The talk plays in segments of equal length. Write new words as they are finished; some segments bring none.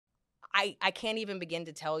I can't even begin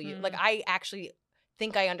to tell you. Like, I actually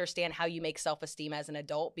think I understand how you make self-esteem as an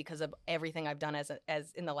adult because of everything I've done as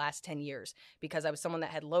in the last 10 years, because I was someone that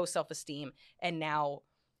had low self-esteem, and now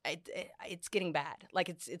it's getting bad. Like,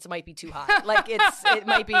 it might be too high. Like,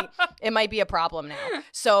 it might be a problem now.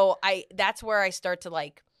 So that's where I start to,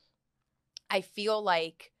 like, I feel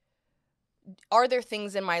like, are there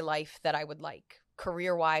things in my life that I would like?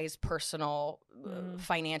 Career-wise, personal,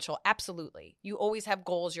 financial, absolutely. You always have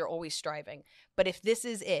goals. You're always striving. But if this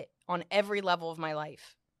is it on every level of my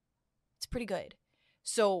life, it's pretty good.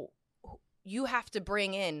 So you have to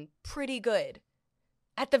bring in pretty good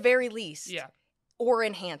at the very least, or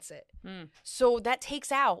enhance it. So that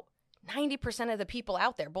takes out 90% of the people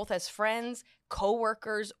out there, both as friends,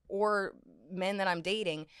 coworkers, or men that I'm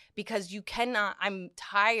dating, because you cannot, I'm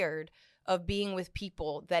tired of being with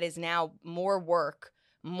people that is now more work,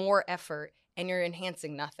 more effort, and you're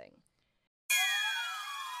enhancing nothing.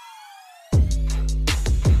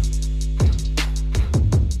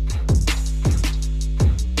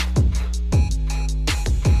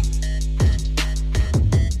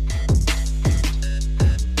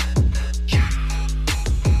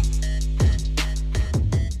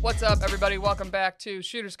 What's up, everybody? Welcome back to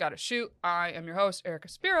Shooters Gotta Shoot. I am your host, Erica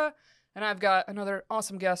Spira, and I've got another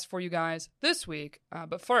awesome guest for you guys this week.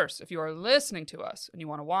 But first, if you are listening to us and you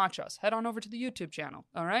want to watch us, head on over to the YouTube channel,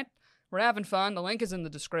 all right? We're having fun. The link is in the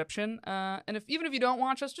description. And even if you don't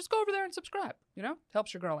watch us, just go over there and subscribe. You know,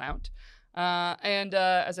 helps your girl out. And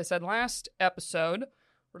as I said last episode,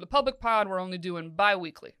 for the public pod, we're only doing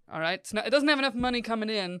bi-weekly, all right? It doesn't have enough money coming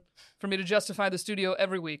in for me to justify the studio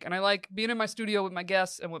every week. And I like being in my studio with my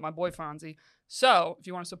guests and with my boy Fonzie. So if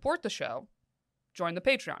you want to support the show, join the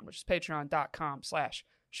Patreon, which is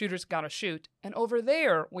patreon.com/shootersgottashoot. And over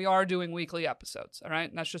there, we are doing weekly episodes, all right?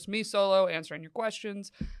 And that's just me solo answering your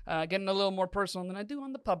questions, getting a little more personal than I do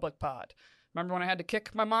on the public pod. Remember when I had to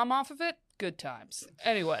kick my mom off of it? Good times.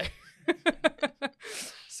 Anyway.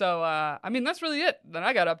 So, I mean, that's really it that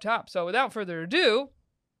I got up top. So without further ado,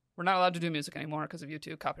 we're not allowed to do music anymore because of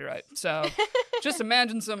YouTube copyright. So just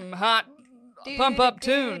imagine some hot pump-up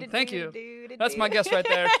tune. Thank you. That's my guess right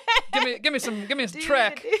there. Give me a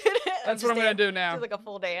track. That's what I'm going to do now. Do like a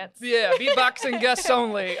full dance. Yeah, beatboxing guests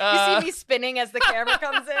only. You see me spinning as the camera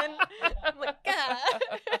comes in? I'm like, ah.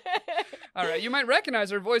 All right, you might recognize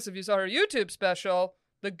her voice if you saw her YouTube special,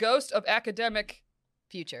 The Ghost of Academic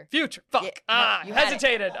Future. Fuck. Yeah, You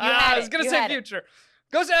hesitated. I was going to say Future.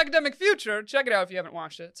 Ghost of Academic Future. Check it out if you haven't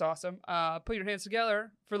watched it. It's awesome. Put your hands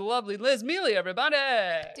together for the lovely Liz Miele, everybody.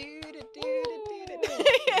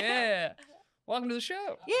 Yeah. Welcome to the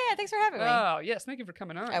show. Yeah, thanks for having me. Oh, yes. Thank you for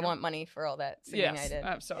coming on. I want money for all that singing I did.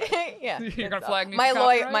 I'm sorry. Yeah. You're going to flag me my for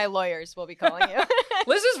copyright? My lawyers will be calling you.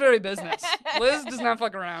 Liz is very business. Liz does not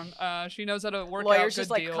fuck around. She knows how to work lawyers out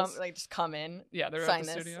good just deals. just come in. Yeah, they're sign at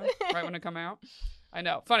the this. studio right when they come out. I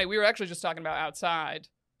know. Funny, we were actually just talking about outside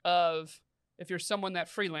of if you're someone that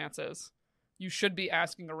freelances, you should be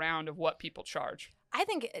asking around of what people charge. I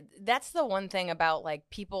think that's the one thing about, like,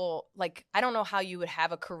 people, like, I don't know how you would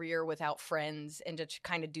have a career without friends and to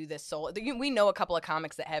kind of do this solo. We know a couple of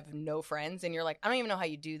comics that have no friends, and you're like, I don't even know how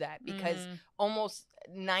you do that, because almost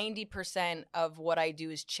 90% of what I do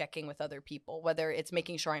is checking with other people, whether it's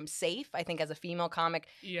making sure I'm safe. I think as a female comic,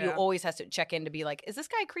 you always have to check in to be like, is this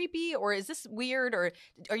guy creepy, or is this weird, or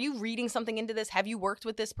are you reading something into this? Have you worked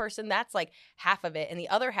with this person? That's like half of it. And the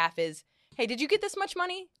other half is, hey, did you get this much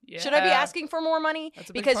money? Yeah. Should I be asking for more money?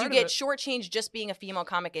 Because you get shortchanged just being a female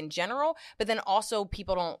comic in general, but then also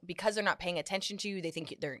people don't, because they're not paying attention to you, they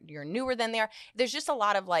think you're newer than they are. There's just a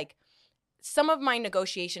lot of, like, some of my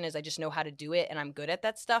negotiation is I just know how to do it and I'm good at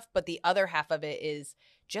that stuff. But the other half of it is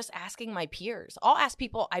just asking my peers. I'll ask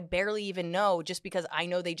people I barely even know just because I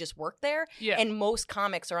know they just work there. Yeah. And most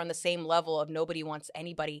comics are on the same level of nobody wants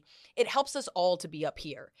anybody. It helps us all to be up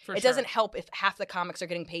here. It doesn't help if half the comics are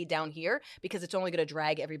getting paid down here, because it's only going to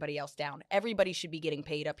drag everybody else down. Everybody should be getting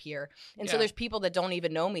paid up here. And so there's people that don't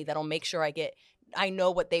even know me that'll make sure I know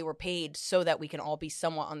what they were paid so that we can all be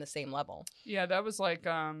somewhat on the same level. Yeah, that was like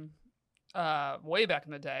way back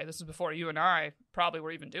in the day. This is before you and I probably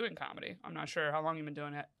were even doing comedy. I'm not sure how long you've been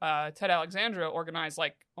doing it. Ted Alexandra organized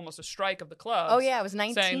like almost a strike of the clubs. Oh yeah, it was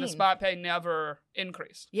 19. Saying the spot pay never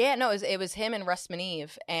increased. Yeah, no, it was him and Russ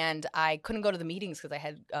Maneve, and I couldn't go to the meetings because I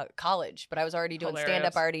had college, but I was already doing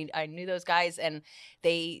stand-up. I knew those guys, and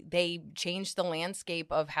they changed the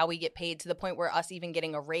landscape of how we get paid to the point where us even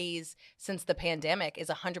getting a raise since the pandemic is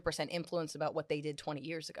 100% influenced about what they did 20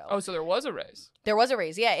 years ago. Oh, so there was a raise. There was a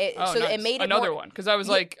raise, yeah. Nice. It made it another one, because I was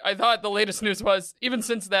like, I thought the latest news was even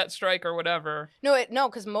since that strike or whatever. No,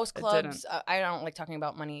 because most clubs, I don't like talking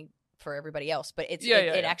about money for everybody else, but it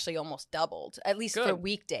actually almost doubled, at least for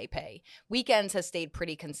weekday pay. Weekends has stayed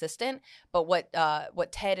pretty consistent, but what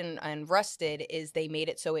Ted and Russ did is they made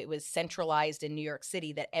it so it was centralized in New York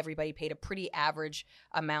City that everybody paid a pretty average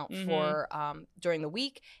amount for during the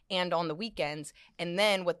week and on the weekends. And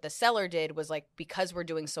then what the seller did was, like, because we're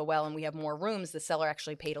doing so well and we have more rooms, the seller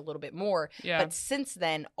actually paid a little bit more. Yeah. But since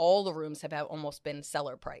then, all the rooms have almost been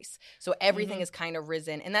seller price. So everything has kind of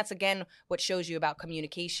risen. And that's, again, what shows you about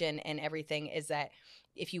communication and everything, is that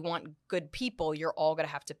if you want good people, you're all going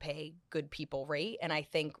to have to pay good people rate. And I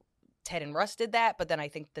think Ted and Russ did that, but then I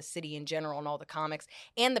think the city in general and all the comics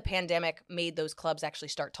and the pandemic made those clubs actually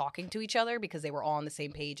start talking to each other because they were all on the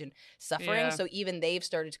same page and suffering. Yeah. So even they've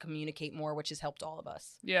started to communicate more, which has helped all of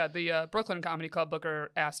us. Yeah, the Brooklyn Comedy Club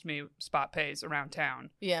booker asked me spot pays around town.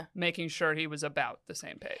 Yeah. Making sure he was about the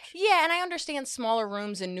same page. Yeah, and I understand smaller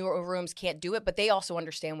rooms and newer rooms can't do it, but they also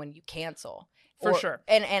understand when you cancel. For sure.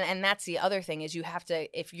 And that's the other thing, is you have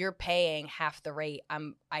to, if you're paying half the rate,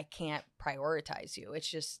 I can't prioritize you. It's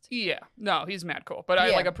just. Yeah. No, he's mad cool. But I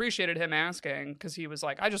appreciated him asking, because he was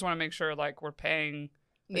like, I just want to make sure like we're paying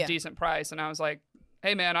a decent price. And I was like,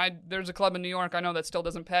 hey man, there's a club in New York I know that still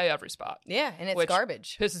doesn't pay every spot. Yeah, and it's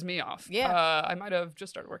garbage. Pisses me off. Yeah. I might have just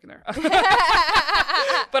started working there.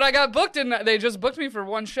 But I got booked they just booked me for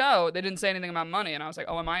one show. They didn't say anything about money. And I was like,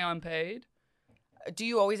 oh, am I unpaid? Do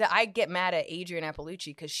you always? I get mad at Adrienne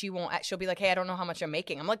Appalucci because she'll be like, hey, I don't know how much I'm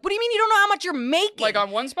making. I'm like, what do you mean you don't know how much you're making? Like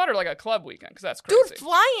on one spot or like a club weekend? Because that's crazy. Dude,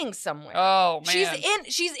 flying somewhere. Oh man,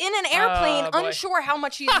 she's in an airplane, unsure how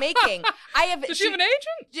much she's making. Does she have an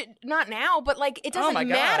agent? Not now, but like it doesn't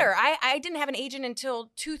matter. I didn't have an agent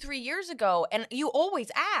until 2-3 years ago, and you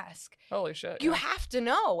always ask. Holy shit! You have to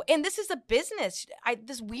know, and this is a business.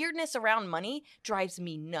 This weirdness around money drives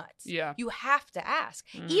me nuts. Yeah, you have to ask.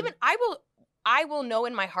 Even I will know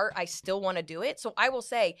in my heart I still want to do it. So I will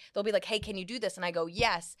say, they'll be like, hey, can you do this? And I go,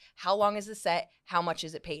 yes. How long is the set? How much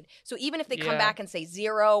is it paid? So even if they come back and say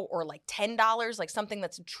 $0 or like $10, like something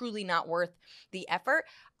that's truly not worth the effort,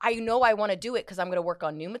 I know I want to do it because I'm going to work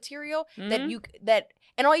on new material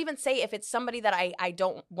and I'll even say if it's somebody that I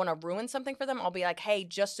don't want to ruin something for them, I'll be like, hey,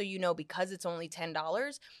 just so you know, because it's only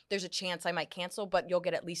 $10, there's a chance I might cancel, but you'll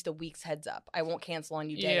get at least a week's heads up. I won't cancel on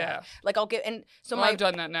you day of. Like I'll get, and so I've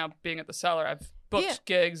done that now being at the Cellar. I've booked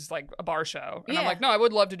gigs like a bar show. And I'm like, no, I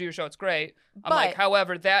would love to do a show. It's great. I'm like,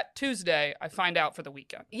 however, that Tuesday I find out for the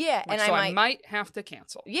weekend. Yeah. Like, and I might have to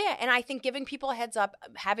cancel. Yeah. And I think giving people a heads up,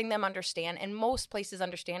 having them understand, and most places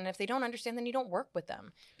understand. And if they don't understand, then you don't work with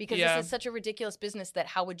them, because this is such a ridiculous business that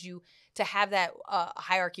how would you, to have that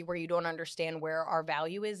hierarchy where you don't understand where our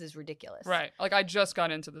value is ridiculous. Right. Like I just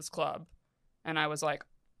got into this club and I was like,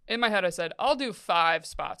 in my head, I said, I'll do 5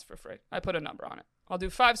 spots for free. I put a number on it. I'll do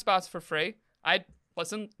 5 spots for free.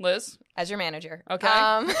 Listen, Liz. As your manager. Okay.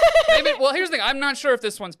 Maybe. Well, here's the thing. I'm not sure if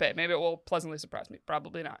this one's paid. Maybe it will pleasantly surprise me.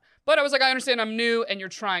 Probably not. But I was like, I understand I'm new and you're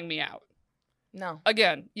trying me out. No.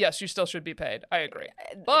 Again, yes, you still should be paid. I agree.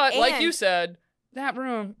 But like you said, that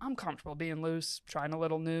room, I'm comfortable being loose, trying a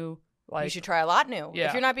little new. Like, you should try a lot new. Yeah,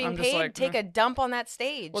 if you're not being paid, take a dump on that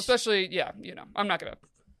stage. Well, especially, I'm not going to.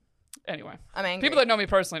 Anyway, I'm angry. People that know me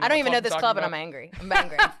personally. I don't even know this club, and I'm angry. I'm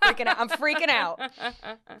angry. I'm freaking out.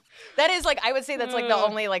 That is like, I would say that's like the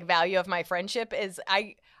only like value of my friendship is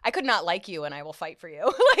I could not like you, and I will fight for you.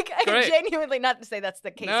 Like I genuinely, not to say that's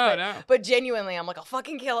the case, but genuinely, I'm like, I'll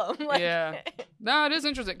fucking kill him. Like, yeah. No, it is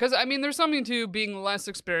interesting because I mean, there's something to being less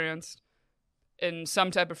experienced in some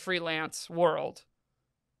type of freelance world,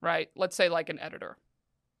 right? Let's say like an editor.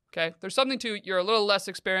 Okay, there's something to you're a little less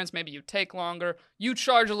experienced, maybe you take longer, you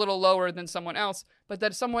charge a little lower than someone else, but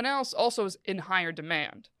that someone else also is in higher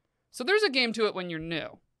demand. So there's a game to it when you're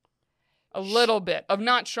new. A little bit of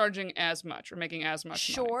not charging as much or making as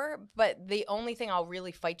much money. Sure, but the only thing I'll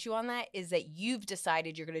really fight you on that is that you've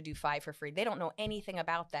decided you're going to do 5 for free. They don't know anything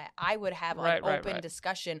about that. I would have an open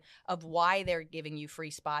discussion of why they're giving you free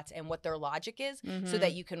spots and what their logic is so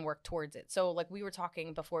that you can work towards it. So like we were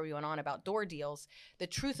talking before we went on about door deals, the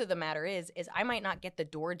truth of the matter is I might not get the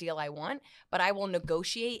door deal I want, but I will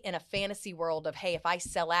negotiate in a fantasy world of, hey, if I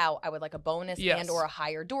sell out, I would like a bonus and or a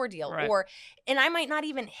higher door deal. Right. And I might not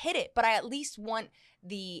even hit it, but I at least want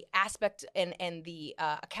the aspect and the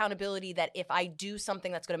accountability that if I do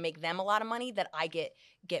something that's going to make them a lot of money, that I get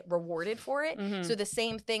rewarded for it. So the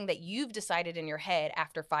same thing that you've decided in your head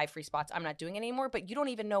after 5 free spots, I'm not doing it anymore, but you don't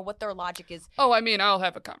even know what their logic is. Oh, I mean, I'll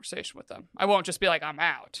have a conversation with them. I won't just be like, I'm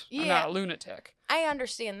out. Yeah. I'm not a lunatic. I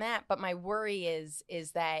understand that, but my worry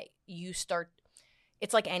is that you start,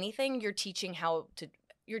 it's like anything, you're teaching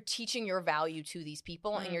your value to these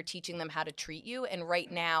people and you're teaching them how to treat you. And right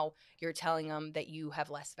now you're telling them that you have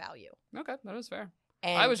less value. Okay, that is fair.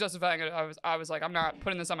 And I was justifying it. I was like, I'm not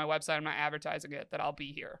putting this on my website. I'm not advertising it that I'll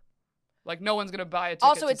be here. Like, no one's gonna buy a ticket.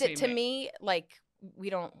 Also, to me, like, we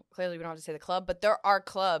don't have to say the club, but there are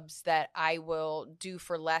clubs that I will do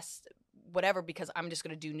for less, whatever, because I'm just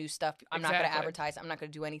going to do new stuff. I'm not going to advertise. I'm not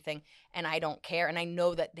going to do anything, and I don't care. And I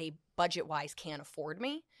know that they budget-wise can't afford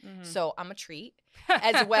me, so I'm a treat,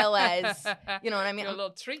 as well as, you know what I mean? You're a little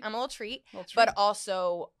treat. I'm a little treat, but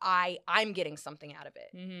also I'm getting something out of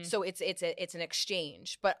it. So it's an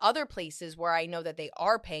exchange. But other places where I know that they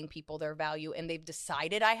are paying people their value and they've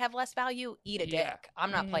decided I have less value, eat a dick.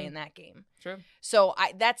 I'm not playing that game. True. So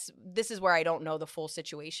this is where I don't know the full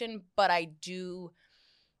situation, but I do.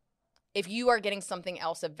 If you are getting something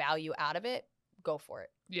else of value out of it, go for it.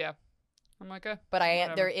 Yeah. I'm like, but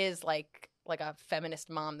there is like a feminist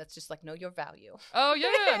mom that's just like, know your value. Oh,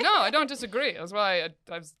 yeah. No, I don't disagree. That's why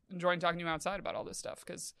I was enjoying talking to you outside about all this stuff,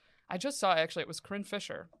 because I just saw, actually, it was Corinne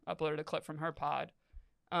Fisher uploaded a clip from her pod,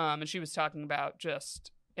 and she was talking about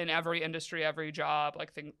just in every industry, every job,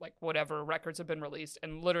 like whatever records have been released,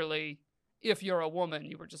 and literally, if you're a woman,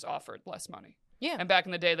 you were just offered less money. Yeah. And back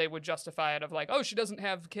in the day, they would justify it of like, oh, she doesn't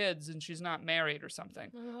have kids and she's not married or something.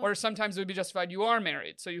 Or sometimes it would be justified, you are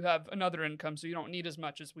married, so you have another income, so you don't need as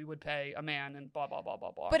much as we would pay a man, and blah, blah, blah, blah,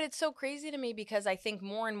 blah. But it's so crazy to me because I think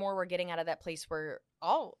more and more we're getting out of that place where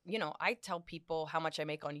I tell people how much I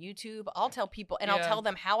make on YouTube. I'll tell people, and I'll tell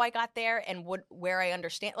them how I got there and where I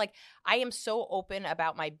understand. Like, I am so open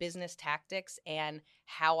about my business tactics and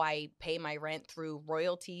how I pay my rent through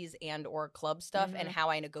royalties and or club stuff, and how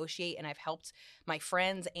I negotiate. And I've helped my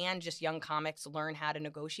friends and just young comics learn how to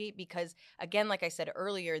negotiate because, again, like I said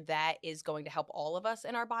earlier, that is going to help all of us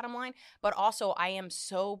in our bottom line. But also, I am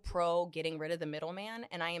so pro getting rid of the middleman,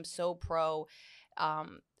 and I am so pro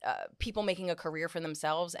people making a career for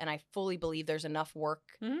themselves. And I fully believe there's enough work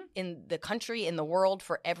in the country, in the world,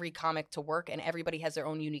 for every comic to work, and everybody has their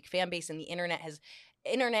own unique fan base, and the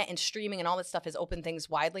internet and streaming and all that stuff has opened things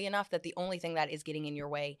widely enough that the only thing that is getting in your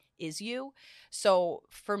way is you. So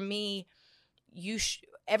for me,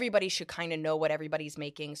 everybody should kind of know what everybody's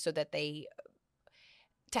making so that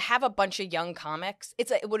to have a bunch of young comics,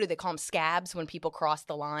 what do they call them, scabs, when people cross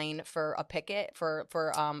the line for a picket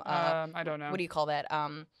I don't know. What do you call that?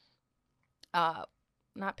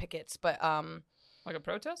 Not pickets, but like a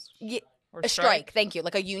protest? Yeah. A strike, thank you.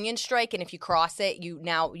 Like a union strike, and if you cross it, you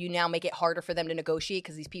now make it harder for them to negotiate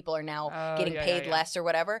because these people are now getting paid less or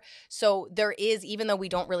whatever. So there is, even though we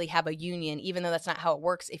don't really have a union, even though that's not how it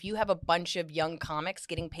works, if you have a bunch of young comics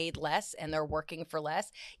getting paid less and they're working for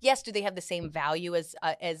less, yes, do they have the same value as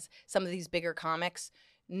some of these bigger comics?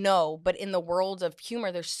 No, but in the world of humor,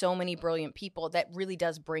 there's so many brilliant people that really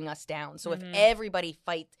does bring us down. So if everybody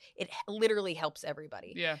fights, it literally helps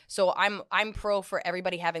everybody. Yeah. So I'm pro for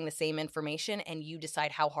everybody having the same information, and you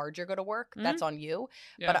decide how hard you're going to work. That's on you.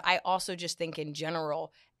 Yeah. But I also just think in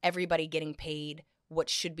general, everybody getting paid what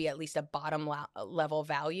should be at least a bottom level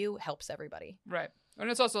value helps everybody. Right. And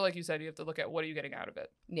it's also, like you said, you have to look at what are you getting out of it.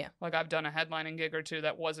 Yeah. Like, I've done a headlining gig or two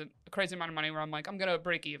that wasn't a crazy amount of money where I'm like, I'm going to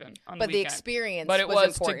break even on the weekend. But the experience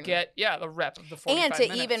was important. To get, the rep of the 45 minutes.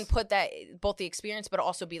 And to even put that, both the experience, but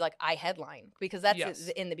also be like, I headline. Because that's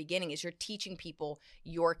in the beginning, is you're teaching people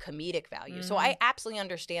your comedic value. So I absolutely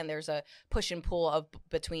understand there's a push and pull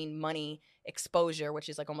between money exposure, which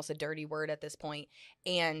is like almost a dirty word at this point,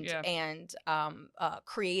 and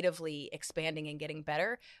creatively expanding and getting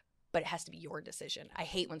better. But it has to be your decision. I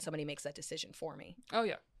hate when somebody makes that decision for me. Oh,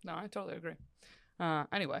 yeah. No, I totally agree.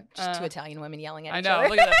 Anyway. Just two Italian women yelling at each other. I know.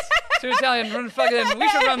 Look at this. Two Italian. We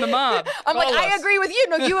should run the mob. I'm like, I agree with you.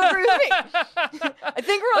 No, you agree with me. I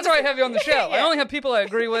think we're on That's why I have you on the show. Yeah. I only have people I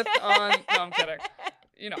agree with on... No, I'm kidding.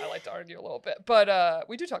 I like to argue a little bit. But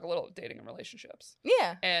we do talk a little dating and relationships.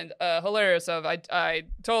 Yeah. And hilarious I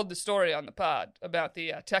told the story on the pod about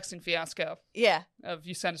the texting fiasco. Yeah. Of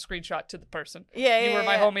you sent a screenshot to the person. Yeah, You were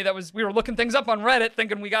my homie we were looking things up on Reddit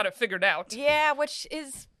thinking we got it figured out. Yeah, which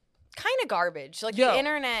is kind of garbage. Like the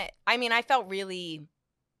internet, I mean, I felt really,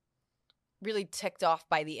 really ticked off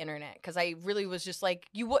by the internet because I really was just like,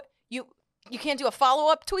 you can't do a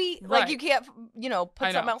follow-up tweet? Right. Like, you can't,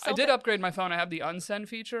 put something else I did upgrade my phone. I have the unsend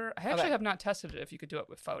feature. I actually have not tested it if you could do it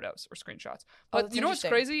with photos or screenshots. But you know what's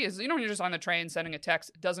crazy is, when you're just on the train sending a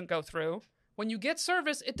text, it doesn't go through. When you get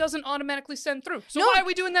service, it doesn't automatically send through. So why are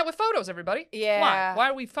we doing that with photos, everybody? Yeah. Why? Why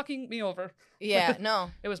are we fucking me over? Yeah,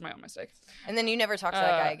 no. It was my own mistake. And then you never talked to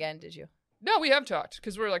that guy again, did you? No, we have talked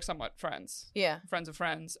because we're like somewhat friends. Yeah. Friends of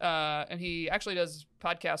friends. And he actually does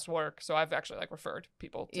podcast work. So I've actually referred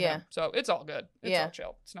people to him. So it's all good. It's all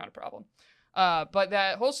chill. It's not a problem. But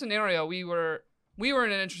that whole scenario, we were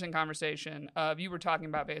in an interesting conversation of, you were talking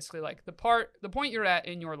about basically like the point you're at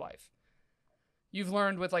in your life. you've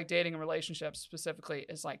learned with like dating and relationships specifically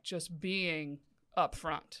is like just being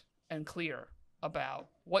upfront and clear about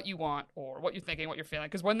what you want or what you're thinking, what you're feeling.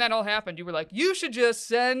 Because when that all happened, you were like, you should just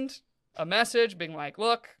send a message being like,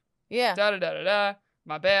 look, Yeah. da da da da da,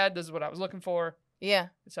 my bad, this is what I was looking for, Yeah.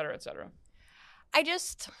 et cetera, et cetera. I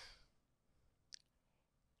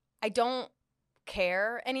don't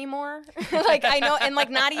care anymore. Like, I know, and like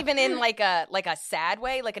not even in like a sad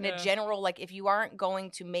way, like in a general, like if you aren't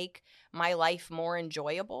going to make my life more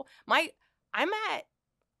enjoyable, I'm at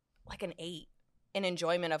like an 8 in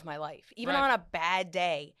enjoyment of my life. Even on a bad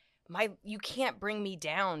day, you can't bring me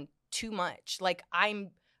down too much. Like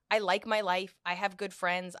I like my life. I have good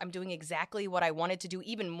friends. I'm doing exactly what I wanted to do,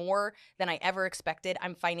 even more than I ever expected.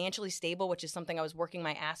 I'm financially stable, which is something I was working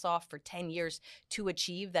my ass off for 10 years to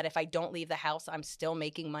achieve, that if I don't leave the house, I'm still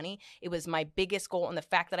making money. It was my biggest goal, and the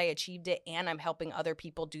fact that I achieved it and I'm helping other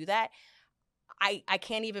people do that, I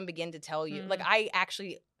can't even begin to tell you. Like, I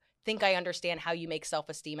actually think I understand how you make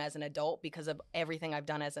self-esteem as an adult because of everything I've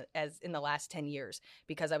done as in the last 10 years,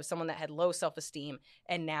 because I was someone that had low self-esteem,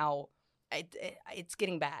 and now it's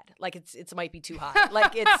getting bad. Like it might be too high.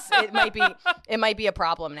 Like it might be a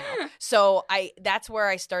problem now. So that's where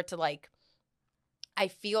I start to like, I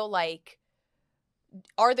feel like,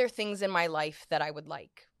 are there things in my life that I would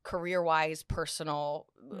like? Career-wise, personal,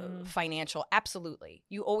 financial, absolutely.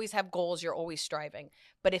 You always have goals, you're always striving.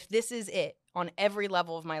 But if this is it on every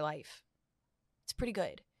level of my life, it's pretty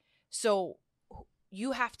good. So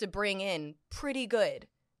you have to bring in pretty good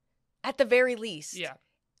at the very least. Yeah.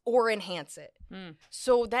 Or enhance it.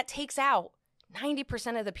 So that takes out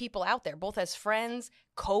 90% of the people out there, both as friends,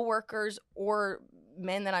 coworkers, or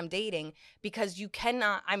men that I'm dating, because you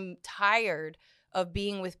cannot, I'm tired of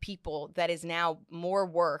being with people that is now more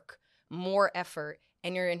work, more effort,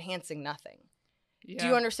 and you're enhancing nothing. Yeah. Do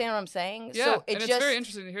you understand what I'm saying? Yeah, so it's very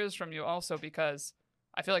interesting to hear this from you also, because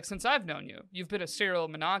I feel like since I've known you, you've been a serial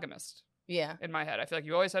monogamist. Yeah. In my head. I feel like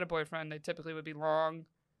you always had a boyfriend. They typically would be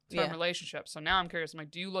long-term relationships. So now I'm curious, I'm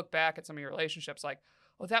like, do you look back at some of your relationships like,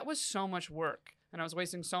 oh, that was so much work, and I was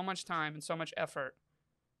wasting so much time and so much effort?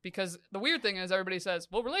 Because the weird thing is everybody says,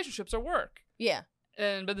 well, relationships are work. Yeah.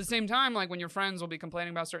 But at the same time, like when your friends will be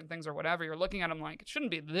complaining about certain things or whatever, you're looking at them like, it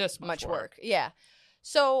shouldn't be this much work. Yeah.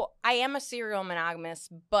 So I am a serial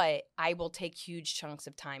monogamist, but I will take huge chunks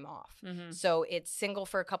of time off. Mm-hmm. So it's single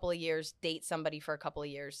for a couple of years, date somebody for a couple of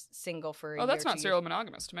years, single for a year. Oh, that's not serial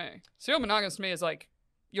monogamous to me. Serial monogamous to me is like,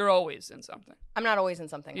 you're always in something. I'm not always in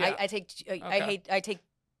something. Yeah. I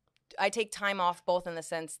take time off, both in the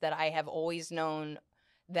sense that I have always known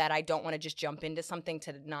that I don't want to just jump into something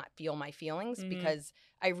to not feel my feelings, because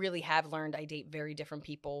I really have learned I date very different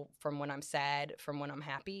people from when I'm sad, from when I'm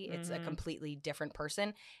happy. It's a completely different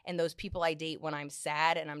person. And those people I date when I'm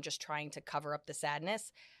sad and I'm just trying to cover up the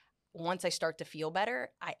sadness, once I start to feel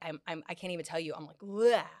better, I can't even tell you. I'm like,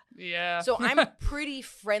 bleh. Yeah. So I'm pretty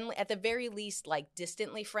friendly, at the very least, like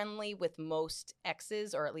distantly friendly with most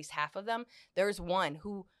exes, or at least half of them. There's one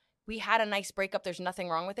who we had a nice breakup. There's nothing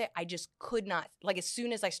wrong with it. I just could not, like, as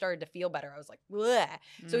soon as I started to feel better, I was like, bleh.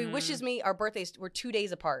 So he wishes me, our birthdays were 2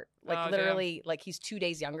 days apart. Like, literally, like, he's 2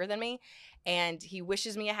 days younger than me. And he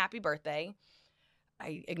wishes me a happy birthday.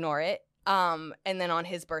 I ignore it. And then on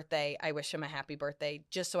his birthday, I wish him a happy birthday,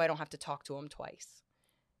 just so I don't have to talk to him twice.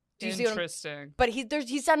 Do you Interesting. But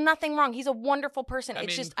he's done nothing wrong. He's a wonderful person. I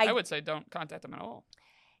mean, I would say don't contact him at all.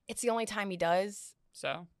 It's the only time he does.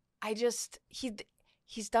 So?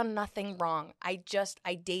 He's done nothing wrong. I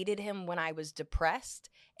dated him when I was depressed,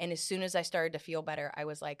 and as soon as I started to feel better, I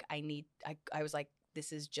was like, I was like,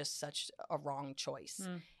 this is just such a wrong choice.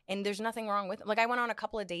 And there's nothing wrong with it. Like, I went on a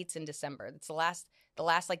couple of dates in December. It's the last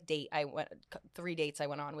like date I went, 3 dates I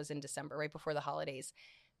went on was in December, right before the holidays.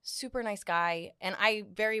 Super nice guy, and I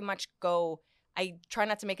very much I try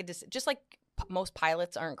not to make a decision. Just like most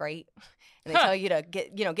pilots aren't great, and they tell you to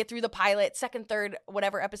get through the pilot, second, third,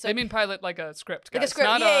 whatever episode. They mean pilot like a script, guys. Like a script,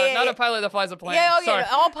 not a pilot that flies a plane. Yeah,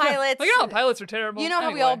 all pilots. Like, pilots are terrible. You know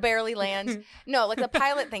how we all barely land. No, like the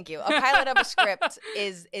pilot. Thank you. A pilot of a script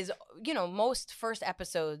is most first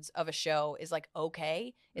episodes of a show is like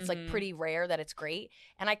okay. It's like pretty rare that it's great,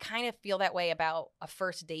 and I kind of feel that way about a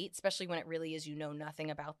first date, especially when it really is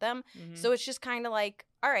nothing about them. So it's just kind of like,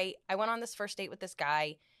 all right, I went on this first date with this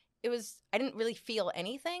guy. I didn't really feel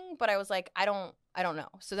anything, but I was like, I don't know.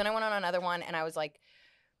 So then I went on another one, and I was like,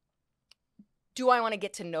 do I want to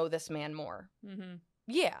get to know this man more?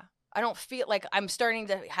 Yeah. I don't feel like I'm starting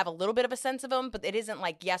to have a little bit of a sense of him, but it isn't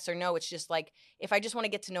like yes or no. It's just like, if I just want to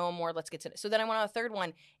get to know him more, let's get to it. So then I went on a third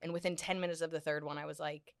one, and within 10 minutes of the third one, I was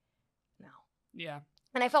like, no. Yeah.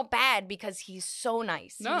 And I felt bad because he's so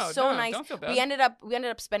nice. No, he was so no, nice. don't feel bad. We ended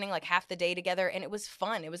up spending like half the day together, and it was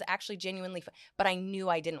fun. It was actually genuinely fun. But I knew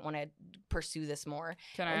I didn't want to pursue this more.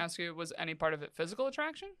 Can I ask you, was any part of it physical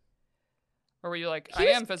attraction? Or were you like, He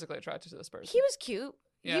was- am physically attracted to this person? He was cute.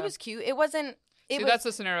 Yeah. He was cute. It wasn't. See, that's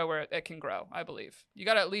the scenario where it can grow, I believe. You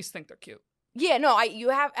got to at least think they're cute. Yeah, no,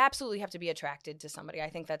 you absolutely have to be attracted to somebody. I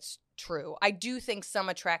think that's true. I do think some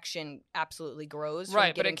attraction absolutely grows from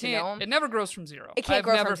Right, but getting it to know can't. him. It never grows from zero. It can't I've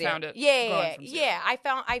grow never from zero. found it. Yeah, growing from zero. yeah.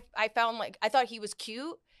 I found like I thought he was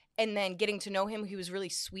cute, and then getting to know him, he was really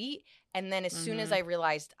sweet. And then as soon as I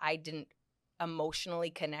realized I didn't emotionally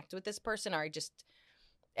connect with this person, or I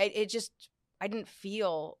didn't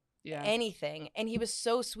feel Yeah. anything. And he was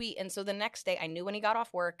so sweet. And so the next day, I knew when he got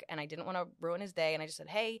off work, and I didn't want to ruin his day. And I just said,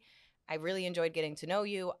 hey, I really enjoyed getting to know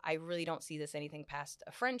you. I really don't see this anything past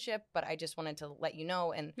a friendship, but I just wanted to let you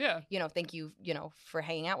know. And, Yeah. thank you, for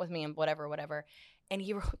hanging out with me and whatever. And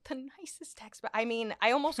he wrote the nicest text. But I mean,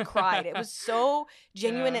 I almost cried. It was so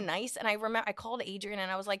genuine and nice. And I remember I called Adrian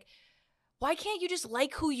and I was like, why can't you just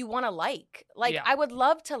like who you want to like? Like, Yeah. I would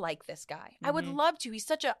love to like this guy. I would love to. He's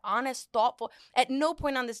such an honest, thoughtful. At no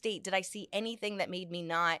point on this date did I see anything that made me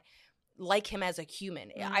not like him as a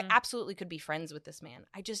human. I absolutely could be friends with this man.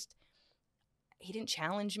 He didn't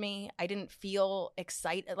challenge me. I didn't feel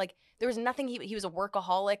excited. Like, there was nothing. He was a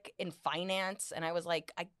workaholic in finance. And I was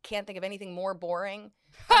like, I can't think of anything more boring.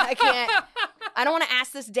 I don't want to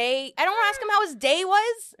ask this day. I don't want to ask him how his day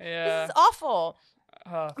was. Yeah. This is awful.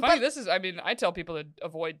 Funny, I tell people to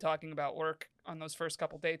avoid talking about work on those first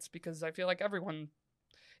couple dates because I feel like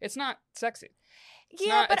it's not sexy.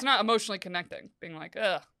 It's not emotionally connecting. Being like,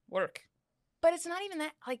 ugh, work. But it's not even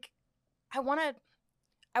that. Like, I want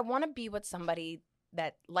to be with somebody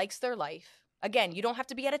that likes their life. Again, you don't have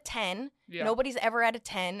to be at a 10. Yeah. Nobody's ever at a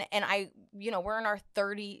 10. And we're in our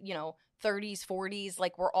 30s, 40s.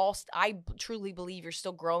 Like, I truly believe you're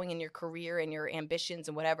still growing in your career and your ambitions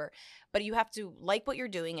and whatever. But you have to like what you're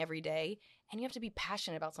doing every day, and you have to be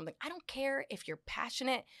passionate about something. I don't care if you're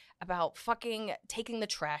passionate about fucking taking the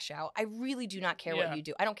trash out. I really do not care what you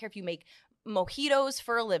do. I don't care if you make mojitos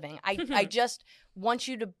for a living. I just want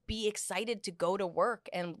you to be excited to go to work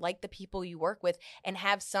and like the people you work with and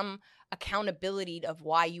have some accountability of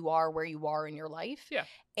why you are where you are in your life. Yeah.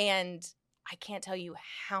 And I can't tell you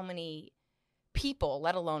how many people,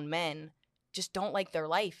 let alone men, just don't like their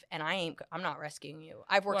life, and I'm not rescuing you.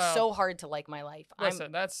 I've worked so hard to like my life.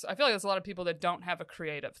 Listen, I feel like there's a lot of people that don't have a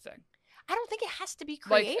creative thing. I don't think it has to be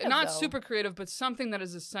creative. Like, not though. super creative, but something that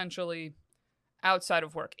is essentially outside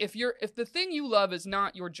of work. If the thing you love is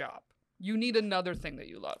not your job, you need another thing that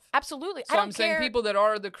you love. Absolutely. So I'm saying people that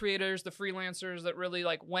are the creators, the freelancers that really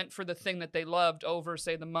like went for the thing that they loved over,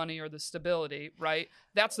 say, the money or the stability, right?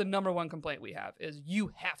 That's the number one complaint we have is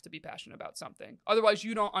you have to be passionate about something. Otherwise,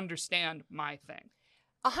 you don't understand my thing.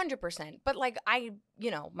 100%. But like my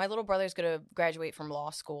little brother's going to graduate from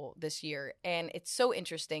law school this year. And it's so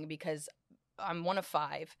interesting because I'm one of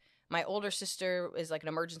 5. My older sister is like an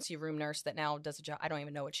emergency room nurse that now does a job. I don't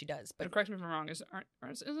even know what she does. But correct me if I'm wrong. Isn't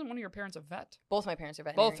one of your parents a vet? Both my parents are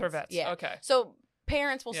veterinarians. Both are vets. Yeah. Okay. So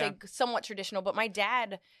parents will say somewhat traditional, but my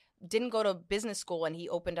dad didn't go to business school, and he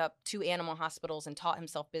opened up 2 animal hospitals and taught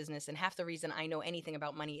himself business. And half the reason I know anything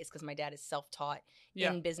about money is because my dad is self-taught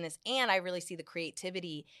in business. And I really see the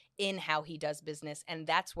creativity in how he does business. And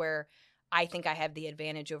that's where I think I have the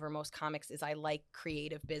advantage over most comics is I like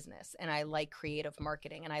creative business and I like creative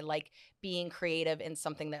marketing and I like being creative in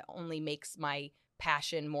something that only makes my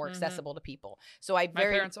passion more accessible to people. So my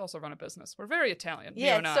parents also run a business. We're very Italian.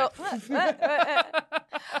 Yeah.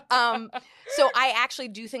 So I actually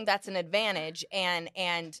do think that's an advantage, and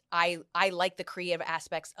I like the creative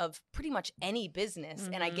aspects of pretty much any business,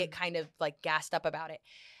 and I get kind of like gassed up about it.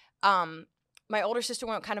 My older sister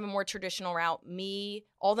went kind of a more traditional route. Me,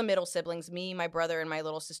 all the middle siblings, me, my brother, and my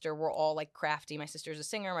little sister were all like crafty. My sister's a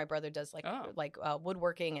singer. My brother does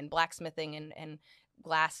woodworking and blacksmithing and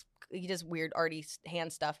glass. He does weird arty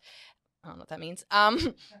hand stuff. I don't know what that means.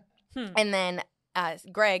 And then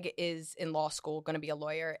Greg is in law school, going to be a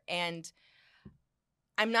lawyer. And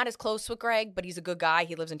I'm not as close with Greg, but he's a good guy.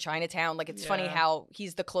 He lives in Chinatown. Like, it's funny how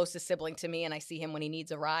he's the closest sibling to me, and I see him when he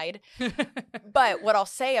needs a ride. But what I'll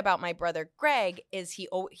say about my brother Greg is he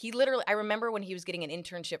literally, I remember when he was getting an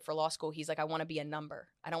internship for law school, he's like, I want to be a number.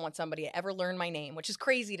 I don't want somebody to ever learn my name, which is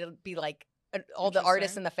crazy to be like all the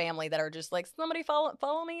artists in the family that are just like, somebody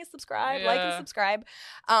follow me, subscribe, like and subscribe.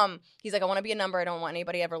 He's like, I want to be a number. I don't want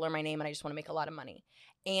anybody to ever learn my name, and I just want to make a lot of money.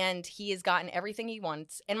 And he has gotten everything he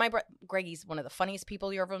wants. And Greggy's one of the funniest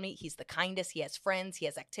people you ever meet. He's the kindest. He has friends. He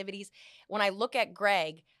has activities. When I look at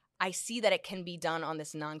Greg, I see that it can be done on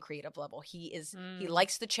this non-creative level. He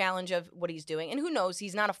likes the challenge of what he's doing. And who knows,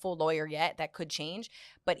 he's not a full lawyer yet. That could change.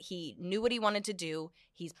 But he knew what he wanted to do.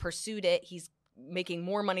 He's pursued it. He's making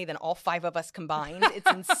more money than all 5 of us combined. It's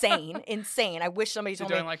insane. I wish somebody told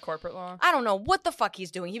me. Doing like corporate law? I don't know what the fuck he's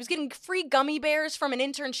doing. He was getting free gummy bears from an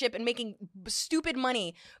internship and making stupid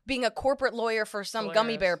money being a corporate lawyer for some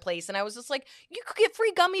gummy bear place. And I was just like, you could get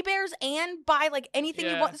free gummy bears and buy like anything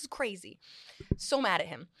you want. This is crazy. So mad at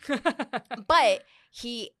him. But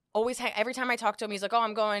he always every time I talk to him, he's like, oh,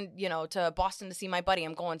 I'm going, to Boston to see my buddy.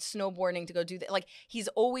 I'm going snowboarding to go do that. Like, he's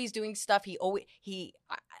always doing stuff.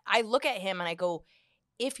 I look at him and I go,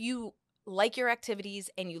 if you like your activities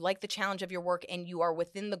and you like the challenge of your work and you are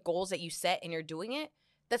within the goals that you set and you're doing it,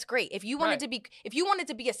 that's great. If you wanted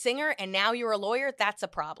to be a singer and now you're a lawyer, that's a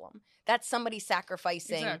problem. That's somebody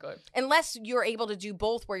sacrificing. Exactly. Unless you're able to do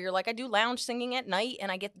both, where you're like, I do lounge singing at night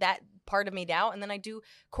and I get that part of me out, and then I do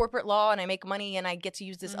corporate law and I make money and I get to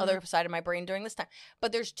use this other side of my brain during this time.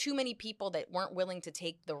 But there's too many people that weren't willing to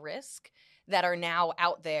take the risk that are now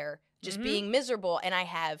out there just being miserable, and I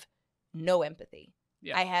have no empathy.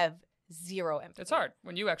 Yeah. I have zero empathy. It's hard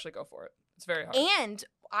when you actually go for it. It's very hard. And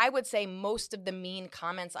I would say most of the mean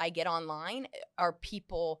comments I get online are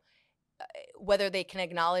people, whether they can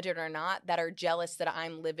acknowledge it or not, that are jealous that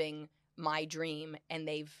I'm living my dream and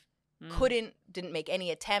they've didn't make any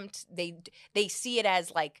attempt. They see it as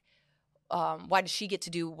like, why does she get to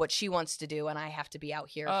do what she wants to do and I have to be out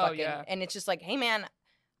here fucking. Yeah. And it's just like, hey man,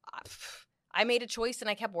 I made a choice and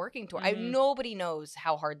I kept working toward it. Nobody knows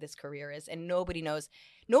how hard this career is, and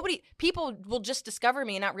people will just discover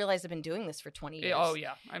me and not realize I've been doing this for 20 years. Oh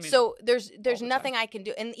yeah. I mean, so there's nothing I can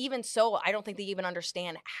do. And even so, I don't think they even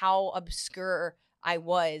understand how obscure I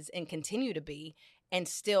was and continue to be. And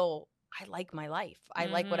still, I like my life. I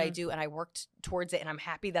like what I do, and I worked towards it, and I'm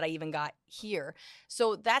happy that I even got here.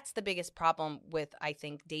 So that's the biggest problem with, I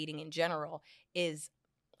think, dating in general, is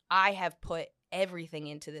I have put everything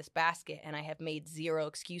into this basket and I have made zero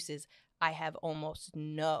excuses. I have almost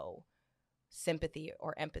no sympathy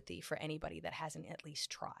or empathy for anybody that hasn't at least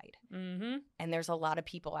tried. And there's a lot of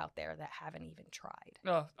people out there that haven't even tried.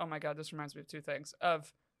 Oh my God, this reminds me of 2 things.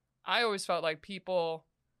 I always felt like people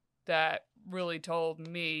that really told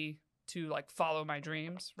me to like follow my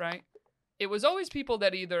dreams, right? It was always people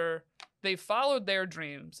that either they followed their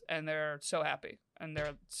dreams and they're so happy and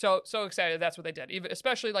they're so excited that's what they did. Even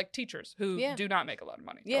especially like teachers who do not make a lot of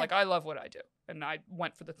money. Yeah. Like, I love what I do and I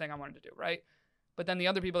went for the thing I wanted to do, right? But then the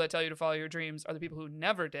other people that tell you to follow your dreams are the people who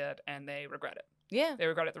never did and they regret it. Yeah. They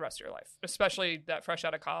regret it the rest of your life. Especially that fresh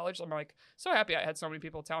out of college. I'm like so happy I had so many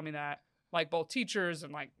people tell me that. Like both teachers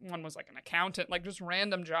and like one was like an accountant, like just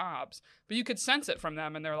random jobs. But you could sense it from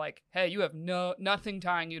them and they're like, hey, you have nothing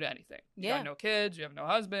tying you to anything. You got no kids, you have no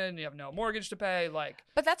husband, you have no mortgage to pay.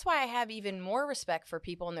 But that's why I have even more respect for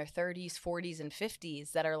people in their 30s, 40s, and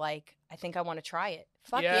 50s that are like, I think I want to try it.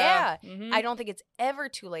 Fuck yeah. I don't think it's ever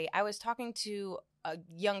too late. I was talking to a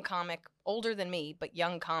young comic, older than me, but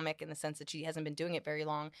young comic in the sense that she hasn't been doing it very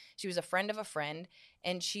long. She was a friend of a friend,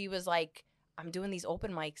 and she was like, I'm doing these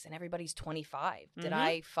open mics and everybody's 25. Did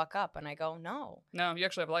I fuck up? And I go, no. No, you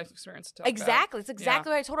actually have life experience to talk Exactly. about. It's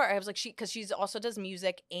exactly what I told her. I was like, because she's also does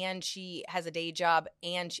music and she has a day job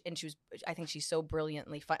and she was, I think she's so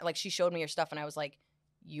brilliantly fun. Like, she showed me her stuff and I was like,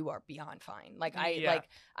 you are beyond fine. Like,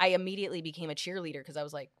 I immediately became a cheerleader because I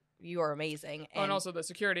was like, you are amazing. And also the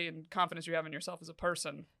security and confidence you have in yourself as a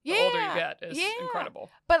person, the older you get, is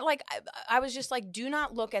incredible. But like, I was just like, do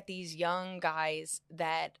not look at these young guys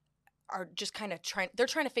that are just kind of they're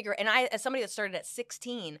trying to figure, and I, as somebody that started at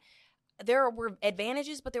 16, there were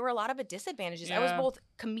advantages, but there were a lot of disadvantages. I was both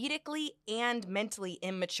comedically and mentally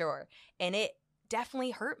immature, and it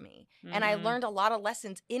definitely hurt me. And I learned a lot of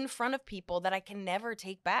lessons in front of people that I can never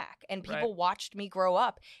take back. And people watched me grow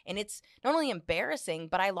up, and it's not only embarrassing,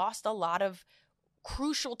 but I lost a lot of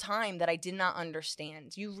crucial time that I did not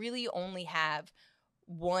understand. You really only have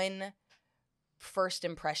one first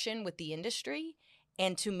impression with the industry.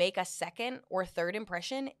 And to make a second or third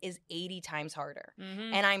impression is 80 times harder.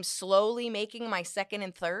 And I'm slowly making my second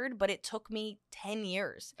and third, but it took me 10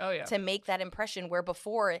 years to make that impression, where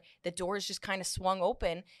before the doors just kind of swung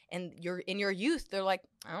open, and you're in your youth, they're like,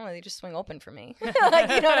 I don't know, they just swing open for me. Like,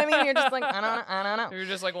 you know what I mean? You're just like, I don't know. You're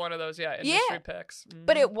just like one of those, industry picks.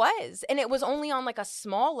 But it was. And it was only on like a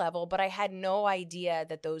small level, but I had no idea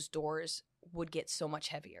that those doors would get so much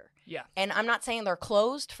heavier. Yeah. And I'm not saying they're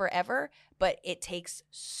closed forever, but it takes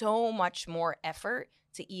so much more effort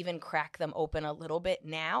to even crack them open a little bit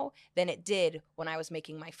now than it did when I was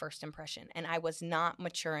making my first impression. And I was not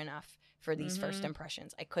mature enough for these first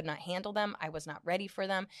impressions. I could not handle them. I was not ready for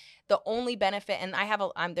them. The only benefit, and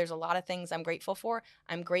there's a lot of things I'm grateful for.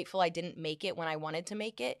 I'm grateful I didn't make it when I wanted to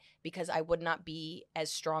make it, because I would not be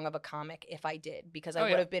as strong of a comic if I did, because I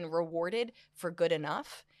would have been rewarded for good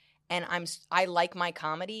enough. And I like my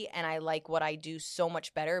comedy, and I like what I do so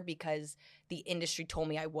much better because the industry told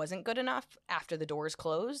me I wasn't good enough after the doors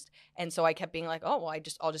closed. And so I kept being like, oh, well,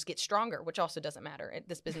 I'll just get stronger, which also doesn't matter.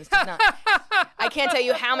 This business does not. I can't tell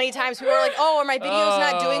you how many times people are like, oh, are my videos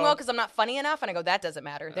not doing well because I'm not funny enough? And I go, that doesn't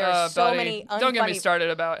matter. There are so many unfunny. Don't get me started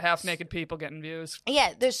about half-naked people getting views.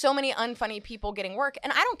 Yeah, there's so many unfunny people getting work,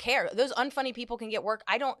 and I don't care. Those unfunny people can get work.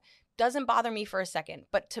 Doesn't bother me for a second.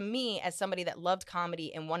 But to me, as somebody that loved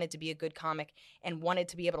comedy and wanted to be a good comic and wanted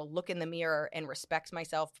to be able to look in the mirror and respect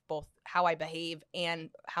myself, both how I behave and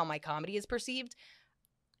how my comedy is perceived,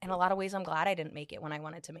 in a lot of ways, I'm glad I didn't make it when I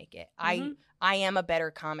wanted to make it. I am a better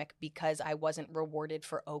comic because I wasn't rewarded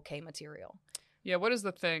for okay material. Yeah, what is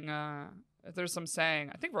the thing? There's some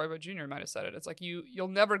saying, I think Roy Wood Jr. might have said it. It's like you'll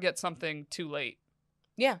never get something too late.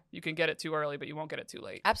 Yeah. You can get it too early, but you won't get it too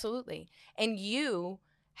late. Absolutely. And you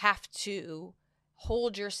have to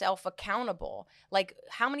hold yourself accountable. Like,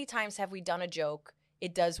 how many times have we done a joke,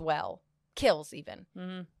 it does well, kills even,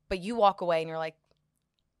 but you walk away and you're like,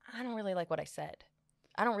 I don't really like what I said.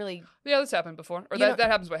 I don't really. Yeah, that's happened before. Or that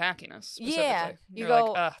happens with hackiness specifically. Yeah. You're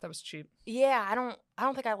like, that was cheap. Yeah, I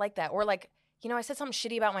don't think I like that. Or like, I said something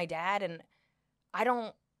shitty about my dad, and I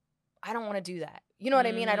don't want to do that. You know what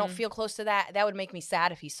I mean? I don't feel close to that. That would make me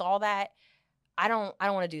sad if he saw that. I don't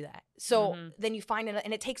want to do that. So then you find it,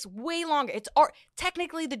 and it takes way longer. It's art.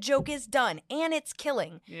 Technically, the joke is done, and it's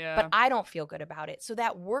killing. Yeah. But I don't feel good about it. So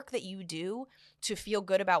that work that you do to feel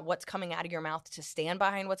good about what's coming out of your mouth, to stand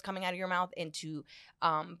behind what's coming out of your mouth, and to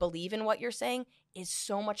believe in what you're saying is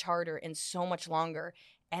so much harder and so much longer.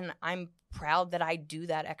 And I'm proud that I do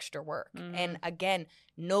that extra work. And again,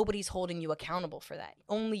 nobody's holding you accountable for that.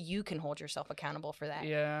 Only you can hold yourself accountable for that.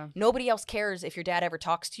 Yeah. Nobody else cares if your dad ever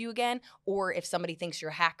talks to you again, or if somebody thinks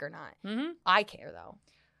you're a hack or not. I care, though.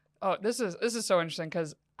 Oh, this is so interesting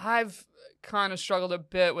because I've kind of struggled a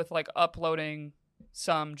bit with like uploading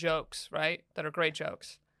some jokes, right? That are great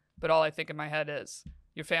jokes. But all I think in my head is,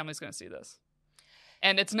 your family's going to see this.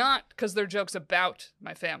 And it's not because they're jokes about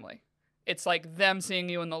my family. It's like them seeing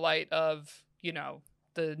you in the light of,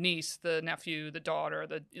 the niece, the nephew, the daughter,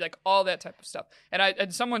 like all that type of stuff.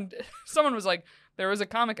 And someone was like, there was a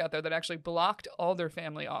comic out there that actually blocked all their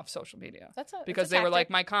family off social media because they were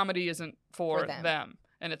like, my comedy isn't for them.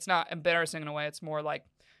 And it's not embarrassing in a way. It's more like,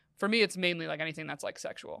 for me, it's mainly like anything that's like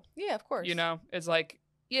sexual. Yeah, of course. It's like,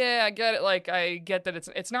 yeah, I get it. Like, I get that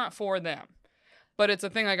it's not for them, but it's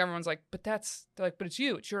a thing. Like, everyone's like, but but it's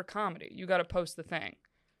you. It's your comedy. You got to post the thing.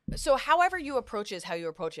 So however you approach it is how you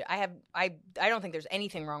approach it. I don't think there's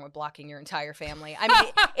anything wrong with blocking your entire family. I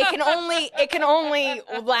mean, it can only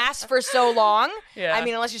last for so long. Yeah. I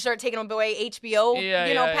mean, unless you start taking away HBO,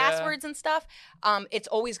 passwords and stuff. It's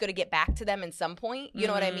always going to get back to them at some point. You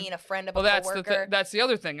know what I mean? A friend of a coworker. That's the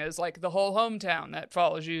other thing is like the whole hometown that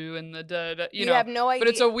follows you and you have no idea. But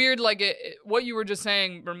it's a weird what you were just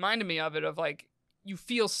saying reminded me of it of like, you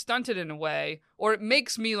feel stunted in a way, or it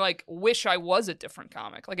makes me like wish I was a different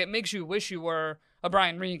comic. Like, it makes you wish you were a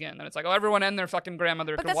Brian Regan, and it's like, oh, everyone and their fucking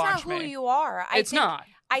grandmother could watch me. But that's not who you are. It's not.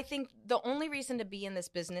 I think the only reason to be in this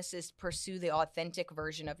business is pursue the authentic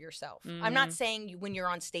version of yourself. I'm not saying when you're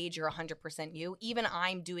on stage you're 100% you. Even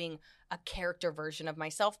I'm doing a character version of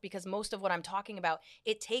myself, because most of what I'm talking about,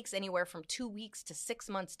 it takes anywhere from 2 weeks to 6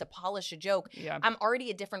 months to polish a joke. Yeah. I'm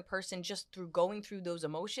already a different person just through going through those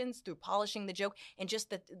emotions, through polishing the joke, and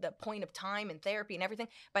just the point of time and therapy and everything.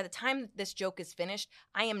 By the time this joke is finished,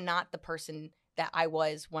 I am not the person that I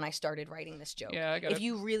was when I started writing this joke. Yeah, I get it. If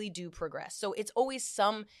you really do progress. So it's always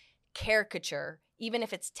some caricature, even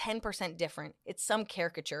if it's 10% different, it's some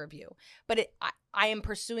caricature of you. But I am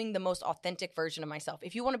pursuing the most authentic version of myself.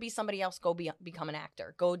 If you want to be somebody else, go become an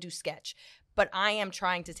actor. Go do sketch. But I am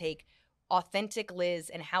trying to take authentic Liz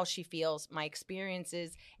and how she feels, my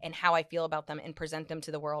experiences, and how I feel about them, and present them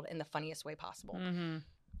to the world in the funniest way possible.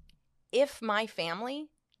 If my family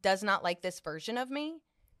does not like this version of me,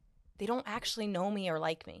 they don't actually know me or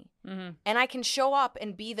like me. And I can show up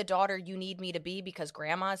and be the daughter you need me to be because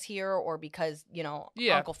grandma's here, or because,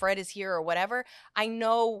 Uncle Fred is here, or whatever. I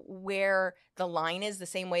know where the line is, the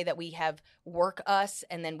same way that we have work us,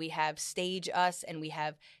 and then we have stage us, and we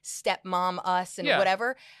have stepmom us, and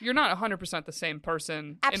whatever. You're not 100% the same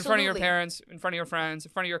person. Absolutely. In front of your parents, in front of your friends,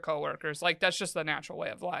 in front of your coworkers. Like, that's just the natural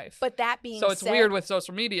way of life. But that being said... So it's weird with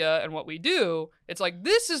social media and what we do. It's like,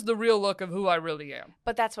 this is the real look of who I really am.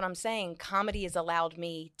 But that's what I'm saying. Comedy has allowed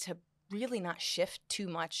me to really not shift too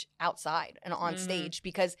much outside and on stage,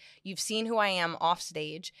 because you've seen who I am off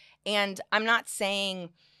stage. And I'm not saying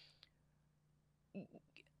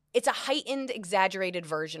it's a heightened, exaggerated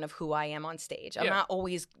version of who I am on stage. I'm not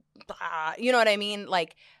always, you know what I mean?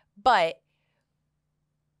 Like, but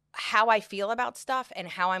how I feel about stuff and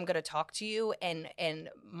how I'm going to talk to you and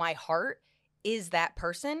my heart is that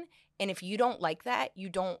person. And if you don't like that, you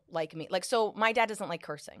don't like me. Like, so my dad doesn't like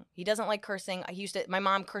cursing. He doesn't like cursing. My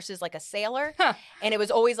mom curses like a sailor. And it was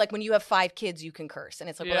always like, when you have 5 kids, you can curse. And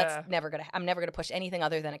it's like, well, that's I'm never going to push anything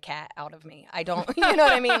other than a cat out of me. I don't, you know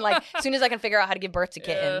what I mean? Like, as soon as I can figure out how to give birth to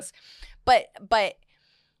kittens. But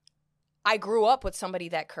I grew up with somebody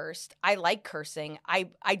that cursed. I like cursing.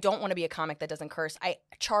 I don't want to be a comic that doesn't curse. I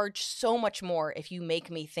charge so much more if you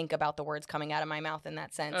make me think about the words coming out of my mouth in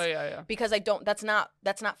that sense. Oh yeah. Because I don't. That's not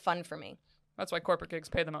fun for me. That's why corporate gigs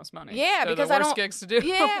pay the most money. Yeah, they're because the I worst don't. gigs to do.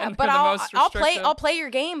 Yeah, but I'll play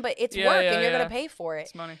your game, but it's work, and you're gonna pay for it.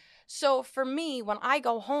 It's money. So for me, when I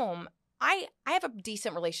go home, I have a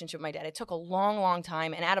decent relationship with my dad. It took a long, long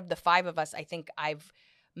time, and out of the 5 of us, I think I've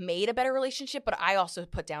made a better relationship, but I also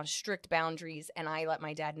put down strict boundaries, and I let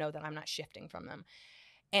my dad know that I'm not shifting from them.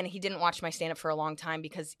 And he didn't watch my stand-up for a long time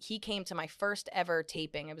because he came to my first ever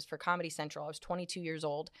taping. It was for Comedy Central. I was 22 years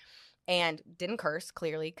old and didn't curse,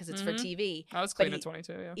 clearly, because it's for TV. I was clean at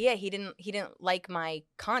 22, Yeah, he didn't like my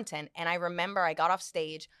content. And I remember I got off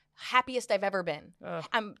stage, happiest I've ever been.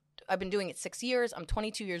 I've been doing it 6 years. I'm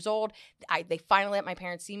 22 years old. They finally let my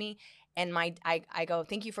parents see me. And I go,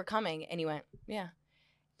 thank you for coming. And he went, yeah.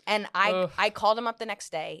 And I called him up the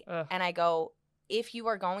next day, and I go, if you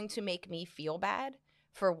are going to make me feel bad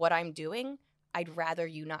for what I'm doing, I'd rather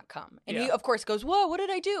you not come. And he, of course, goes, whoa, what did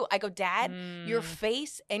I do? I go, Dad, your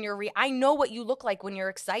face and I know what you look like when you're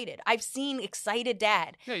excited. I've seen excited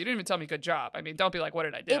dad. Yeah, you didn't even tell me good job. I mean, don't be like, what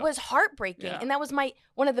did I do? It was heartbreaking. Yeah. And that was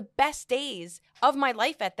one of the best days of my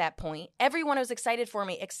life at that point. Everyone was excited for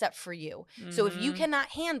me except for you. So if you cannot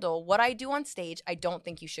handle what I do on stage, I don't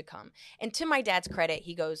think you should come. And to my dad's credit,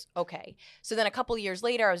 he goes, okay. So then a couple of years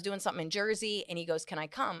later, I was doing something in Jersey, and he goes, can I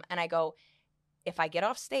come? And I go, if I get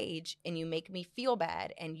off stage and you make me feel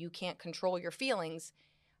bad and you can't control your feelings,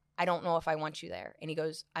 I don't know if I want you there. And he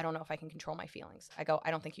goes, I don't know if I can control my feelings. I go, I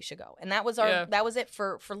don't think you should go. And that was that was it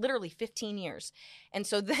for literally 15 years. And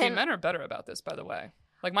so then... See, men are better about this, by the way.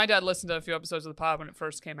 Like, my dad listened to a few episodes of the pod when it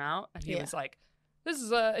first came out, and he was like,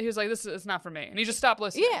 it's not for me. And he just stopped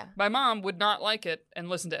listening. Yeah. My mom would not like it and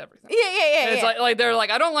listen to everything. Yeah. And it's like they're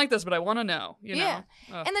like, I don't like this, but I want to know, you know?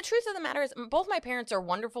 And the truth of the matter is, both my parents are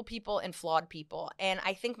wonderful people and flawed people. And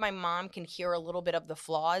I think my mom can hear a little bit of the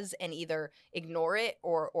flaws and either ignore it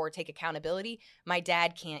or take accountability. My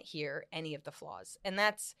dad can't hear any of the flaws. And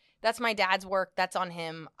that's my dad's work. That's on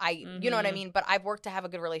him. You know what I mean? But I've worked to have a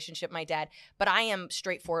good relationship with my dad. But I am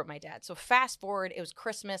straightforward with my dad. So fast forward, it was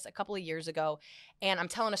Christmas a couple of years ago, and I'm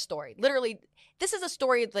telling a story. Literally, this is a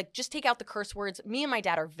story, like, just take out the curse words. Me and my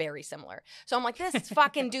dad are very similar. So I'm like, this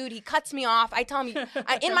fucking dude, he cuts me off. I tell him,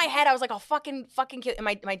 in my head, I was like, oh, fucking kid. And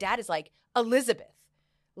my dad is like, Elizabeth,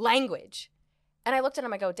 language. And I looked at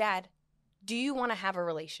him, I go, Dad, do you want to have a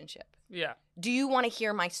relationship? Yeah. Do you want to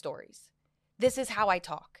hear my stories? This is how I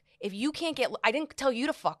talk. If you can't I didn't tell you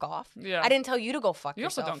to fuck off. Yeah. I didn't tell you to go fuck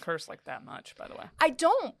yourself. You also don't curse like that much, by the way. I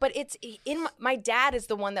don't, but it's my dad is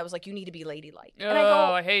the one that was like, you need to be ladylike. And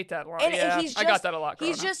I hate that line. And he's just, I got that a lot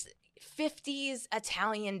growing up. Just 50s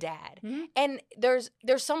Italian dad. Mm-hmm. And there's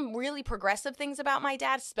some really progressive things about my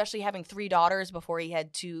dad, especially having 3 daughters before he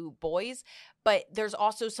had 2 boys. But there's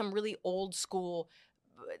also some really old school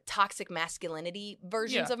toxic masculinity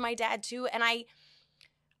versions of my dad too. And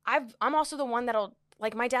I'm also the one that'll,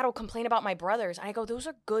 like, my dad will complain about my brothers. And I go, those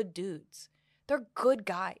are good dudes. They're good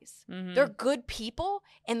guys. Mm-hmm. They're good people,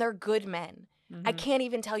 and they're good men. Mm-hmm. I can't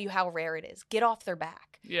even tell you how rare it is. Get off their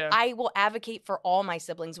back. Yeah. I will advocate for all my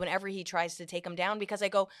siblings whenever he tries to take them down, because I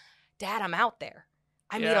go, Dad, I'm out there.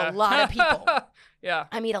 I meet a lot of people.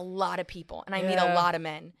 I meet a lot of people, and I meet a lot of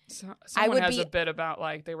men. Someone has a bit about,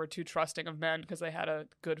 like, they were too trusting of men because they had a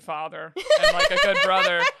good father and, like, a good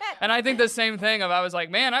brother. And I think the same thing I was like,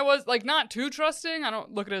 man, I was, like, not too trusting. I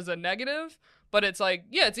don't look at it as a negative. But it's like,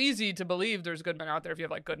 yeah, it's easy to believe there's good men out there if you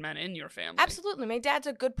have, like, good men in your family. Absolutely. My dad's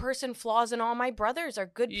a good person, flaws and all. My brothers are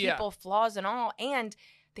good people, flaws and all. And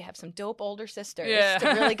they have some dope older sisters to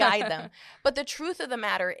really guide them. But the truth of the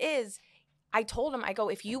matter is, I told him, I go,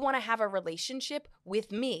 if you want to have a relationship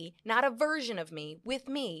with me, not a version of me, with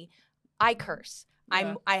me, I curse.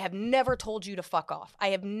 Yeah. I have never told you to fuck off. I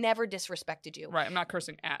have never disrespected you. Right. I'm not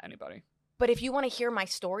cursing at anybody. But if you want to hear my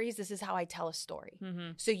stories, this is how I tell a story.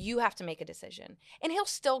 Mm-hmm. So you have to make a decision. And he'll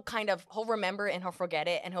still he'll remember and he'll forget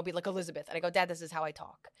it. And he'll be like, Elizabeth. And I go, Dad, this is how I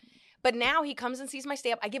talk. But now he comes and sees my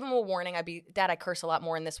stamp. I give him a warning. Dad, I curse a lot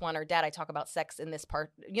more in this one, or Dad, I talk about sex in this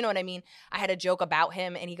part. You know what I mean? I had a joke about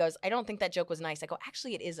him, and he goes, I don't think that joke was nice. I go,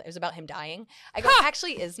 actually, it is. It was about him dying. I go,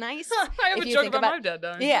 actually is nice. I have a joke about my dad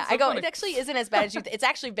dying. Yeah, so I go, funny. it actually isn't as bad as you it's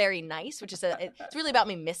actually very nice, which is it's really about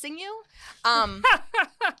me missing you.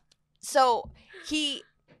 So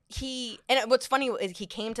and what's funny is he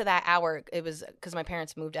came to that hour. It was because my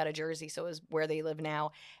parents moved out of Jersey, so it was where they live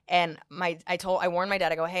now. And I warned my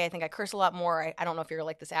dad. I go, hey, I think I curse a lot more. I don't know if you're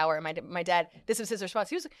like this hour. And my dad, this was his response.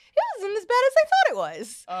 He was like, it wasn't as bad as I thought it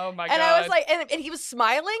was. Oh my God. And I was like, and he was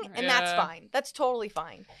smiling, and that's Yeah. fine. That's totally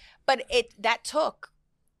fine. But that took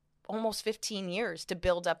almost 15 years to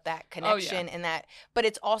build up that connection and that. But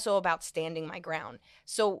it's also about standing my ground.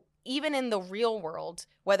 So even in the real world,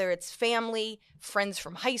 whether it's family, friends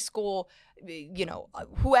from high school, you know,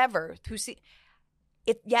 whoever who see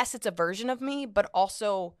it, yes, it's a version of me, but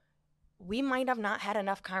also we might have not had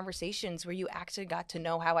enough conversations where you actually got to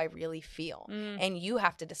know how I really feel. And you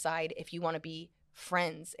have to decide if you want to be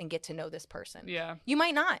friends and get to know this person. Yeah. You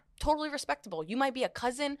might not. Totally respectable. You might be a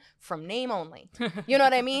cousin from name only. You know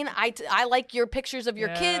what I mean? I like your pictures of your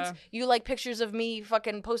kids. You like pictures of me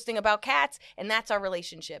fucking posting about cats, and that's our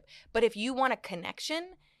relationship. But if you want a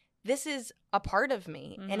connection, this is a part of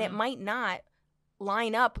me, and it might not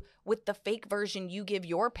line up with the fake version you give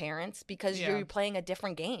your parents because you're playing a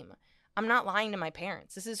different game. I'm not lying to my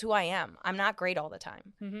parents. This is who I am. I'm not great all the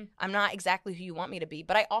time. I'm not exactly who you want me to be.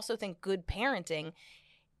 But I also think good parenting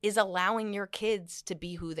is allowing your kids to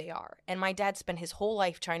be who they are. And my dad spent his whole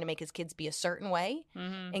life trying to make his kids be a certain way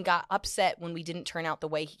and got upset when we didn't turn out the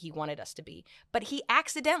way he wanted us to be. But he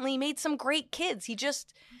accidentally made some great kids. He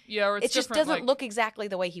just or it just doesn't look exactly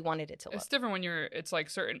the way he wanted it to look. It's different when it's like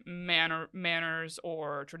certain manners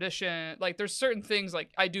or tradition. Like there's certain things like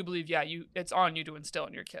I do believe it's on you to instill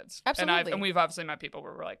in your kids. Absolutely. And we've obviously met people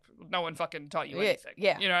where we're like, no one fucking taught you anything.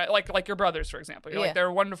 Yeah. You know, like your brothers, for example. You're like,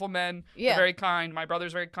 they're wonderful men. They're very kind. My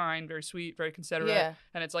brother's very kind, very sweet, very considerate.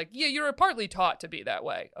 And it's like, you're partly taught to be that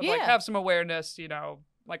way. Of like have some awareness, you know,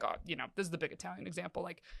 like, this is the big Italian example.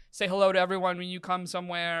 Like, say hello to everyone when you come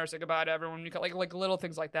somewhere, or say goodbye to everyone when you come, like little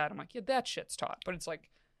things like that. I'm like, that shit's taught. But it's like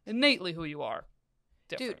innately who you are.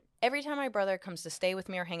 Different. Dude, every time my brother comes to stay with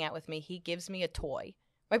me or hang out with me, he gives me a toy.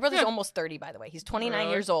 My brother's almost 30, by the way. He's 29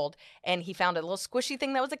 years old, and he found a little squishy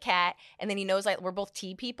thing that was a cat, and then he knows we're both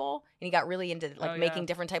tea people, and he got really into making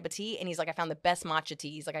different type of tea, and he's like, I found the best matcha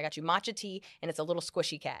tea. He's like, I got you matcha tea, and it's a little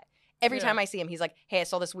squishy cat. Every time I see him, he's like, hey, I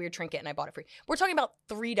saw this weird trinket, and I bought it for you. We're talking about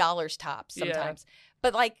 $3 tops sometimes.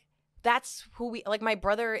 But, like, that's who my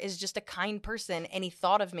brother is just a kind person, and he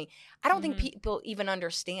thought of me. I don't think people even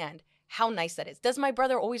understand how nice that is. Does my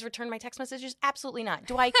brother always return my text messages? Absolutely not.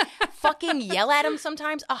 Do I fucking yell at him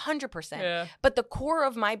sometimes? 100%. Yeah. But the core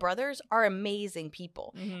of my brothers are amazing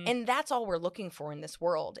people. And that's all we're looking for in this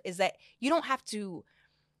world, is that you don't have to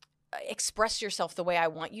express yourself the way I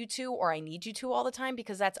want you to or I need you to all the time,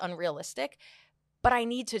 because that's unrealistic. But I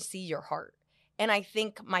need to see your heart. And I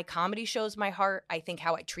think my comedy shows my heart. I think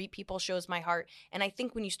how I treat people shows my heart. And I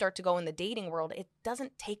think when you start to go in the dating world, it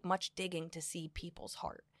doesn't take much digging to see people's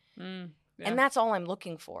heart. And that's all I'm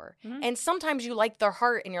looking for. And sometimes you like their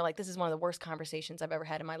heart and you're like, this is one of the worst conversations I've ever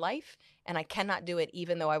had in my life. And I cannot do it,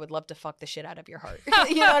 even though I would love to fuck the shit out of your heart.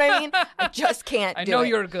 You know what I mean? I just can't do it. I know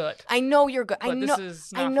you're good. I know you're good. But this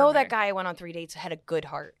is not I know for that me. guy I went on 3 dates had a good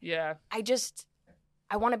heart. Yeah.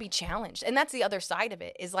 I want to be challenged. And that's the other side of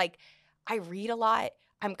it, is like, I read a lot.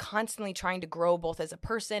 I'm constantly trying to grow both as a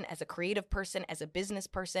person, as a creative person, as a business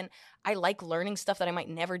person. I like learning stuff that I might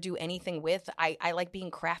never do anything with. I like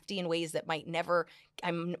being crafty in ways that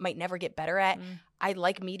I might never get better at. I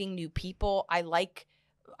like meeting new people. I like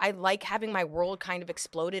having my world kind of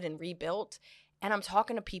exploded and rebuilt. And I'm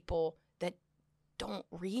talking to people that don't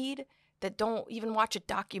read, that don't even watch a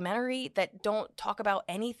documentary, that don't talk about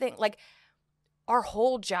anything. Like, our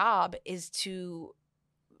whole job is to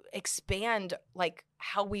expand like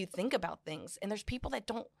how we think about things, and there's people that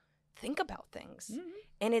don't think about things,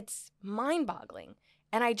 and it's mind-boggling.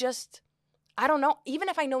 And I don't know, even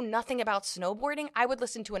if I know nothing about snowboarding, I would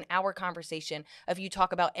listen to an hour conversation of you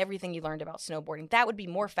talk about everything you learned about snowboarding. That would be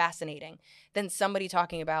more fascinating than somebody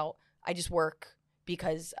talking about, I just work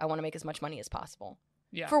because I want to make as much money as possible.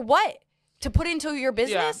 For what? To put into your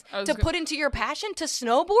business? Put into your passion? To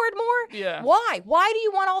snowboard more? Yeah. Why? Why do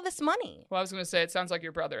you want all this money? Well, I was going to say, it sounds like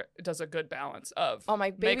your brother does a good balance of my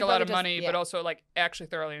baby make a lot of brother money, but also like actually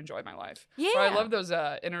thoroughly enjoy my life. Yeah. But I love those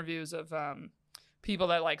interviews of people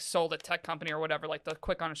that like sold a tech company or whatever, like the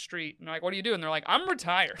quick on a street, and they're like, what do you do? And they're like, I'm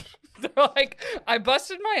retired. They're like, I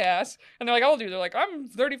busted my ass. And they're like, how old are you? They're like, I'm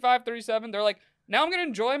 35, 37. They're like, now I'm going to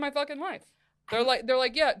enjoy my fucking life. They're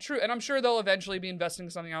like, yeah, true. And I'm sure they'll eventually be investing in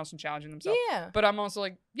something else and challenging themselves. Yeah. But I'm also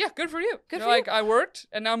like, yeah, good for you. Good They're for like, you. I worked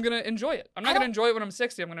and now I'm going to enjoy it. I'm not going to enjoy it when I'm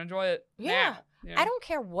 60. I'm going to enjoy it now. You know? I don't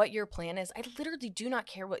care what your plan is. I literally do not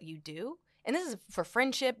care what you do. And this is for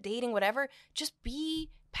friendship, dating, whatever. Just be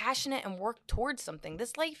passionate and work towards something.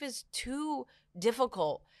 This life is too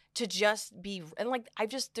difficult to just be, and like,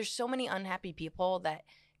 there's so many unhappy people that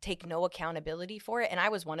take no accountability for it. And I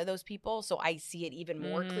was one of those people. So I see it even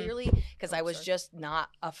more clearly because I was just not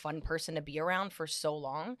a fun person to be around for so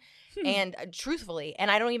long. And truthfully, and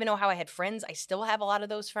I don't even know how I had friends. I still have a lot of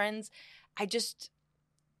those friends.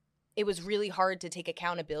 It was really hard to take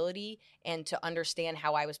accountability and to understand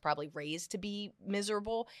how I was probably raised to be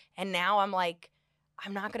miserable. And now I'm like,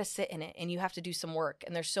 I'm not going to sit in it, and you have to do some work.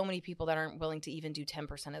 And there's so many people that aren't willing to even do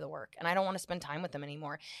 10% of the work, and I don't want to spend time with them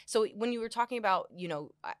anymore. So when you were talking about, you know,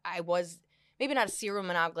 I was maybe not a serial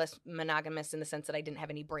monogamous in the sense that I didn't have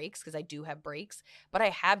any breaks, because I do have breaks, but I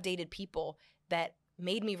have dated people that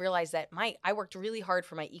made me realize that I worked really hard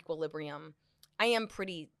for my equilibrium. I am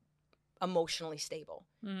pretty emotionally stable.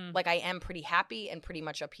 Like I am pretty happy and pretty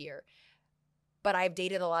much up here. But I've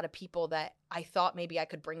dated a lot of people that I thought maybe I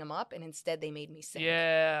could bring them up, and instead they made me sink.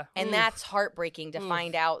 Yeah. And that's heartbreaking to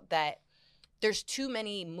find out that there's too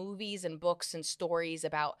many movies and books and stories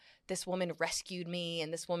about this woman rescued me,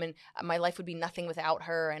 and this woman, my life would be nothing without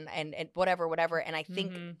her, and whatever. And I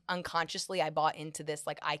think unconsciously I bought into this,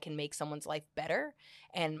 like, I can make someone's life better,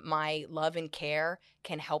 and my love and care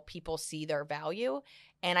can help people see their value.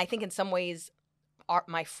 And I think in some ways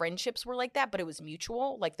my friendships were like that, but it was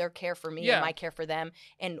mutual. Like their care for me and my care for them,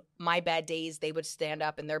 and my bad days they would stand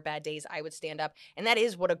up, and their bad days I would stand up. And that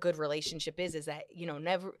is what a good relationship is that, you know,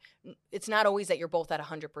 it's not always that you're both at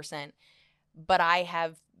 100%. But I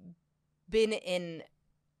have been in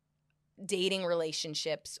dating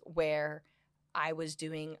relationships where I was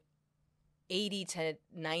doing 80 to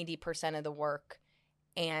 90% of the work,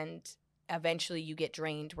 and eventually you get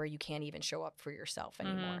drained where you can't even show up for yourself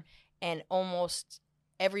anymore. And almost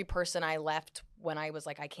every person I left when I was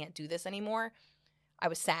like, I can't do this anymore, I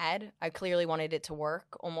was sad. I clearly wanted it to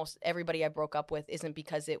work. Almost everybody I broke up with isn't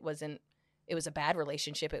because it was a bad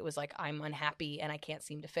relationship. It was like, I'm unhappy and I can't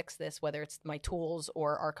seem to fix this, whether it's my tools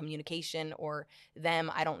or our communication or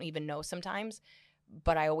them. I don't even know sometimes.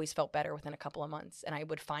 But I always felt better within a couple of months. And I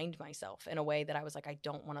would find myself in a way that I was like, I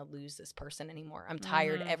don't want to lose this person anymore. I'm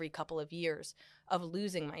tired every couple of years of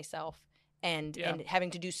losing myself. And having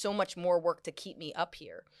to do so much more work to keep me up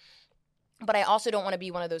here. But I also don't want to be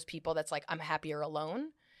one of those people that's like, I'm happier alone,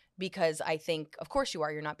 because I think, of course you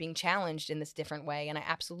are. You're not being challenged in this different way. And I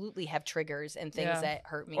absolutely have triggers and things that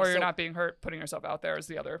hurt me. Or you're not being hurt putting yourself out there is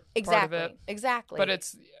the other part of it. Exactly. But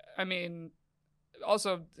it's, I mean,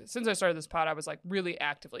 also, since I started this pod, I was like really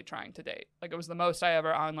actively trying to date. Like it was the most I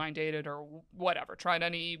ever online dated or whatever, tried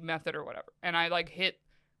any method or whatever. And I like hit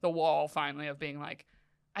the wall finally of being like,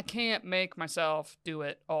 I can't make myself do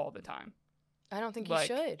it all the time. I don't think like,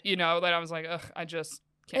 you should. You know, that I was like, ugh, I just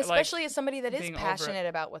can't. Especially as somebody that is passionate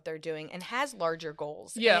about what they're doing and has larger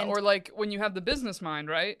goals. Yeah, or like when you have the business mind,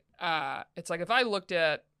 right? It's like if I looked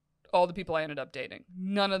at all the people I ended up dating,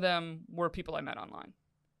 none of them were people I met online.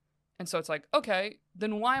 And so it's like, okay,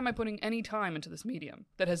 then why am I putting any time into this medium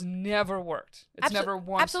that has never worked? It's never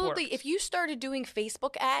once Absolutely. worked. If you started doing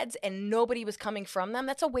Facebook ads and nobody was coming from them,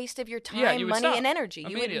 that's a waste of your time, you would money, stop and energy.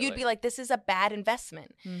 You'd be like, this is a bad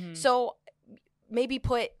investment. So maybe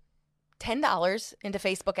put $10 into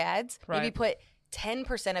Facebook ads. Right. Maybe put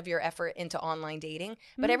 10% of your effort into online dating,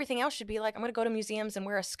 but everything else should be like, I'm going to go to museums and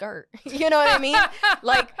wear a skirt. You know what I mean?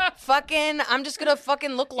 Like, I'm just going to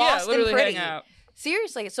fucking look lost and pretty. Hang out.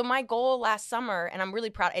 Seriously. So my goal last summer, and I'm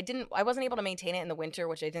really proud, I wasn't able to maintain it in the winter,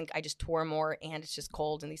 which I think I just tore more, and it's just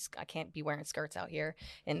cold, and I can't be wearing skirts out here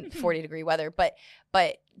in 40-degree weather. But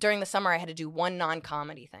during the summer, I had to do one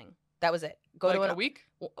non-comedy thing. That was it. Go to a week?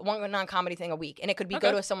 One non-comedy thing a week. And it could be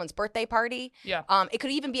go to someone's birthday party. Yeah. It could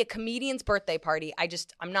even be a comedian's birthday party.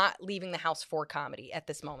 I'm not leaving the house for comedy at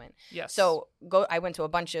this moment. Yes. So I went to a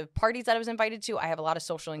bunch of parties that I was invited to. I have a lot of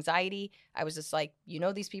social anxiety. I was just like,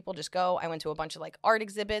 these people, just go. I went to a bunch of like art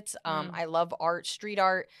exhibits. I love art, street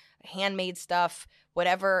art, handmade stuff,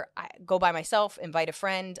 whatever. I go by myself, invite a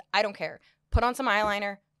friend. I don't care. Put on some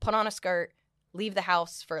eyeliner, put on a skirt. Leave the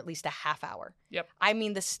house for at least a half hour. Yep. I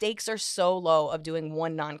mean, the stakes are so low of doing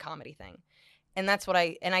one non-comedy thing. And that's what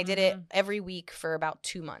I did it every week for about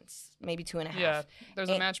 2 months, maybe 2.5. Yeah. There's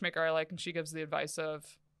a matchmaker I like, and she gives the advice of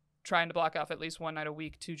trying to block off at least one night a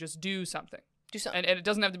week to just do something. Do something. And it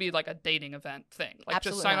doesn't have to be like a dating event thing. Like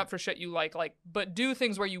Absolutely just sign not. up for shit you like, but do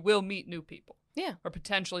things where you will meet new people. Yeah. Or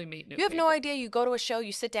potentially meet new people. You have no idea. You go to a show,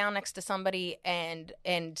 you sit down next to somebody, and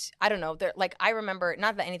I don't know. They're like, I remember,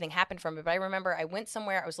 not that anything happened from it, but I remember I went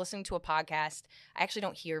somewhere. I was listening to a podcast. I actually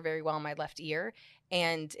don't hear very well in my left ear,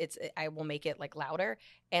 and I will make it like louder.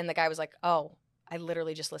 And the guy was like, "Oh, I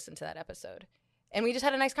literally just listened to that episode." And we just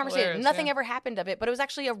had a nice conversation. Hilarious, Nothing yeah. ever happened of it, but it was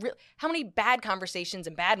actually how many bad conversations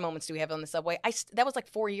and bad moments do we have on the subway? That was like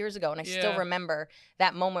 4 years ago, and I still Yeah. remember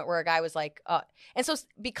that moment where a guy was like, and so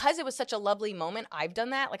because it was such a lovely moment, I've done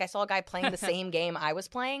that. Like I saw a guy playing the same game I was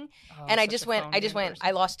playing, Oh, and I such just a went, phone game person.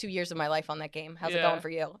 I lost 2 years of my life on that game. How's it Yeah. going for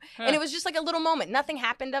you? And it was just like a little moment. Nothing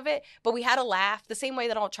happened of it, but we had a laugh. The same way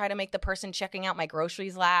that I'll try to make the person checking out my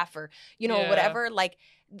groceries laugh, or Yeah. whatever. Like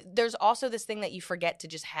there's also this thing that you forget to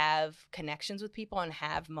just have connections with people and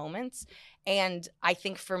have moments. And I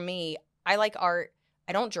think for me, I like art.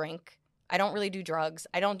 I don't drink. I don't really do drugs.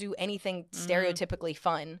 I don't do anything stereotypically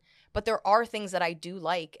fun. But there are things that I do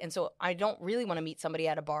like. And so I don't really want to meet somebody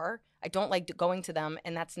at a bar. I don't like going to them,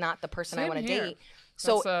 and that's not the person I Same want to here. date.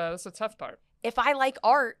 So that's a tough part. if I like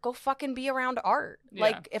art, go fucking be around art. Yeah,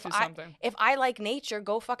 Like if do I something. if I like nature,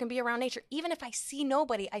 go fucking be around nature. Even if I see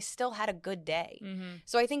nobody, I still had a good day. Mm-hmm.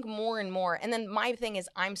 So I think more and more. And then my thing is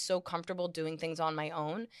I'm so comfortable doing things on my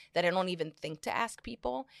own that I don't even think to ask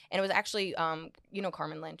people. And it was actually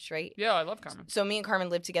Carmen Lynch, right? Yeah, I love Carmen. So me and Carmen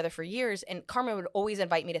lived together for years, and Carmen would always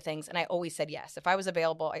invite me to things, and I always said yes. If I was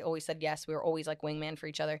available, I always said yes. We were always like wingman for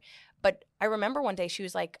each other. But I remember one day she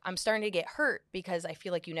was like, "I'm starting to get hurt because I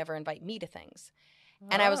feel like you never invite me to things."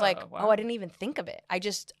 And I was like, wow. I didn't even think of it. I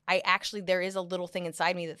actually, there is a little thing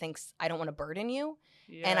inside me that thinks I don't want to burden you.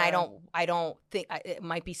 Yeah. And I don't think it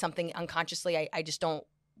might be something unconsciously. I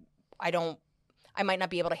might not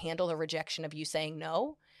be able to handle the rejection of you saying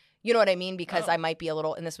no. You know what I mean? Because I might be a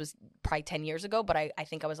little, and this was probably 10 years ago, but I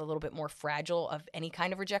think I was a little bit more fragile of any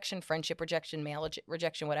kind of rejection, friendship rejection, male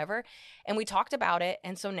rejection, whatever. And we talked about it.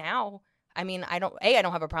 And so now, I mean, I don't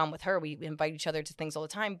have a problem with her. We invite each other to things all the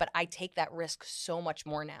time, but I take that risk so much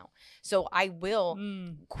more now. So I will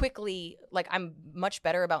quickly, like, I'm much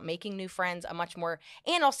better about making new friends. I'm much more,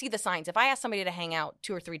 and I'll see the signs. If I ask somebody to hang out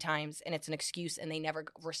 2 or 3 times and it's an excuse and they never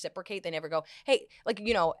reciprocate, they never go, hey, like,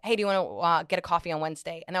 hey, do you want to get a coffee on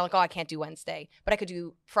Wednesday? And they're like, oh, I can't do Wednesday, but I could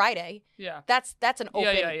do Friday. Yeah. That's an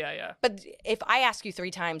open. Yeah. But if I ask you 3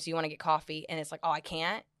 times, do you want to get coffee? And it's like, oh, I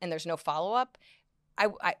can't. And there's no follow-up.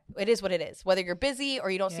 It is what it is. Whether you're busy or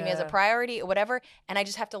you don't see me as a priority or whatever, and I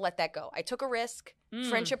just have to let that go. I took a risk,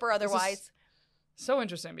 friendship or otherwise. So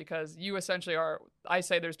interesting because you essentially are, I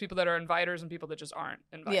say there's people that are inviters and people that just aren't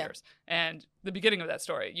inviters. Yeah. And the beginning of that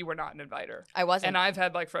story, you were not an inviter. I wasn't. And I've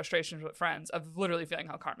had like frustrations with friends of literally feeling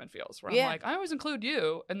how Carmen feels, where I'm like, I always include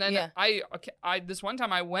you. And then I this one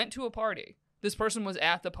time I went to a party. This person was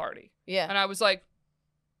at the party. Yeah. And I was like,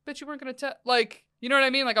 bitch, you weren't going to tell, like, you know what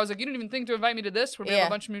I mean? Like, I was like, you didn't even think to invite me to this where we have a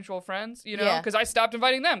bunch of mutual friends, you know? Because I stopped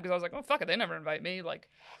inviting them because I was like, oh, fuck it, they never invite me. Like,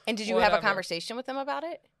 and did you have a conversation with them about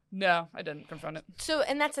it? No, I didn't confront it. So,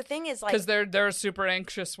 and that's the thing is like... Because they're super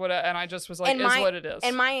anxious, and I just was like, what it is.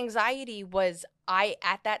 And my anxiety was,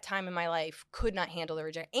 at that time in my life, could not handle the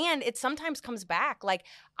rejection. And it sometimes comes back. Like,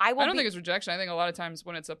 I don't think it's rejection. I think a lot of times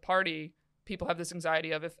when it's a party... people have this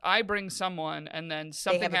anxiety of if I bring someone and then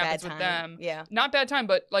something happens with them, not bad time,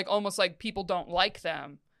 but like almost like people don't like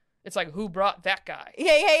them. It's like, who brought that guy?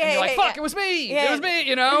 Yeah. And you're like, fuck, it was me. It was me,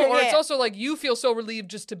 you know? Or it's also like you feel so relieved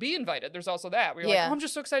just to be invited. There's also that where you're like, oh, I'm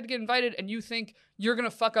just so excited to get invited. And you think you're going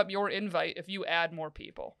to fuck up your invite if you add more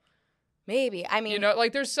people. Maybe. I mean,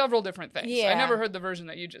 like there's several different things. Yeah. I never heard the version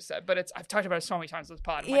that you just said, but I've talked about it so many times in this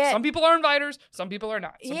pod. Like, some people are inviters, some people are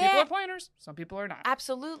not. Some people are planners, some people are not.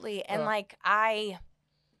 Absolutely. And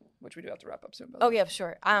which we do have to wrap up soon. Oh yeah,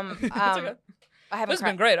 sure. It's okay. This has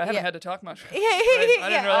been great. I haven't had to talk much. Yeah. I didn't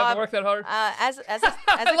really have to work that hard.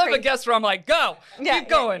 I love the guests where I'm like, go, keep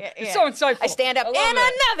going. It's so insightful. I stand up. And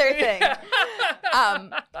another thing.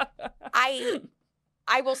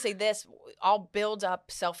 I will say this. I'll build up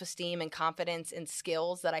self-esteem and confidence and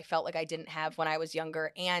skills that I felt like I didn't have when I was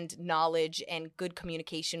younger, and knowledge and good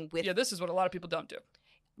communication with... Yeah, this is what a lot of people don't do.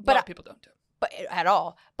 But a lot of people don't do. But at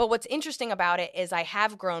all. But what's interesting about it is I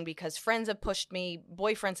have grown because friends have pushed me,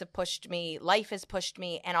 boyfriends have pushed me, life has pushed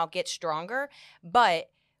me, and I'll get stronger. But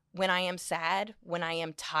when I am sad, when I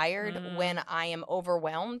am tired, when I am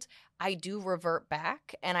overwhelmed, I do revert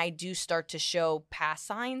back and I do start to show past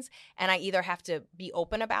signs, and I either have to be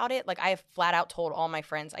open about it. Like, I have flat out told all my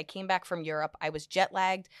friends, I came back from Europe. I was jet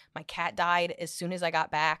lagged. My cat died as soon as I got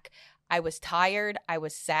back. I was tired, I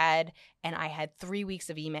was sad, and I had 3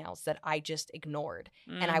 weeks of emails that I just ignored.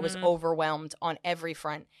 And I was overwhelmed on every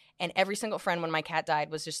front. And every single friend when my cat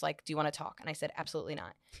died was just like, do you want to talk? And I said, absolutely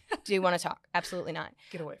not. Do you want to talk? Absolutely not.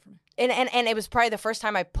 Get away from me. And it was probably the first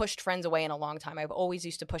time I pushed friends away in a long time. I've always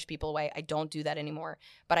used to push people away. I don't do that anymore.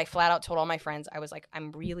 But I flat out told all my friends, I was like,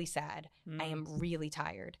 I'm really sad. I am really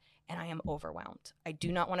tired. And I am overwhelmed. I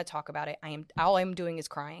do not want to talk about it. All I'm doing is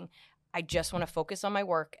crying. I just want to focus on my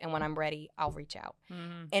work, and when I'm ready, I'll reach out.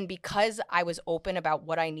 And because I was open about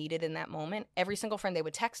what I needed in that moment, every single friend, they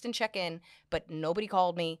would text and check in, but nobody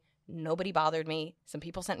called me. Nobody bothered me. Some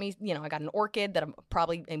people sent me, I got an orchid that I'm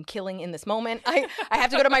probably am killing in this moment. I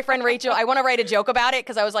have to go to my friend Rachel. I want to write a joke about it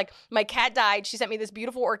because I was like, my cat died. She sent me this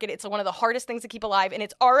beautiful orchid. It's one of the hardest things to keep alive, and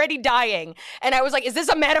it's already dying. And I was like, is this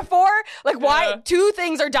a metaphor? Like, why? Two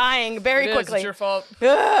things are dying very quickly. It's your fault.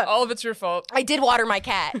 All of it's your fault. I did water my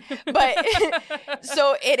cat. But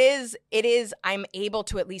so it is, I'm able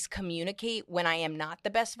to at least communicate when I am not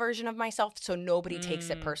the best version of myself, so nobody takes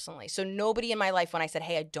it personally. So nobody in my life, when I said,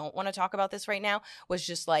 hey, I don't want to talk about this right now, was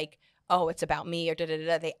just like, oh, it's about me or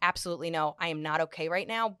da-da-da-da. They absolutely know I am not okay right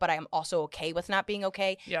now, but I am also okay with not being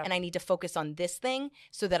okay. Yeah. And I need to focus on this thing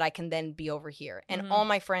so that I can then be over here. And all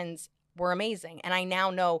my friends were amazing. And I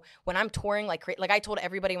now know when I'm touring, like I told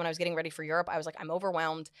everybody when I was getting ready for Europe, I was like, I'm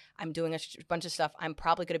overwhelmed. I'm doing a bunch of stuff. I'm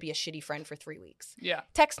probably going to be a shitty friend for 3 weeks. Yeah.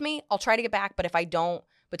 Text me. I'll try to get back. But if I don't,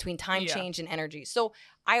 between time change and energy. So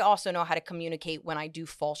I also know how to communicate when I do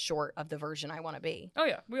fall short of the version I want to be. Oh,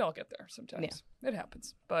 yeah. We all get there sometimes. Yeah. It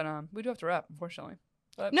happens. But we do have to wrap, unfortunately.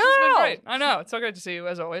 But no! This has been great. I know. It's so great to see you,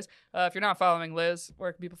 as always. If you're not following Liz,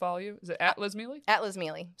 where can people follow you? Is it at Liz Miele? At Liz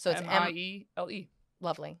Miele. So it's Miele.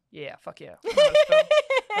 Lovely. Yeah, fuck yeah.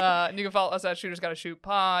 And you can follow us at Shooters Gotta Shoot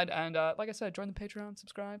Pod. And like I said, join the Patreon,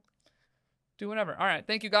 subscribe, do whatever. All right.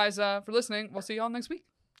 Thank you guys for listening. We'll see you all next week.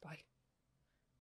 Bye.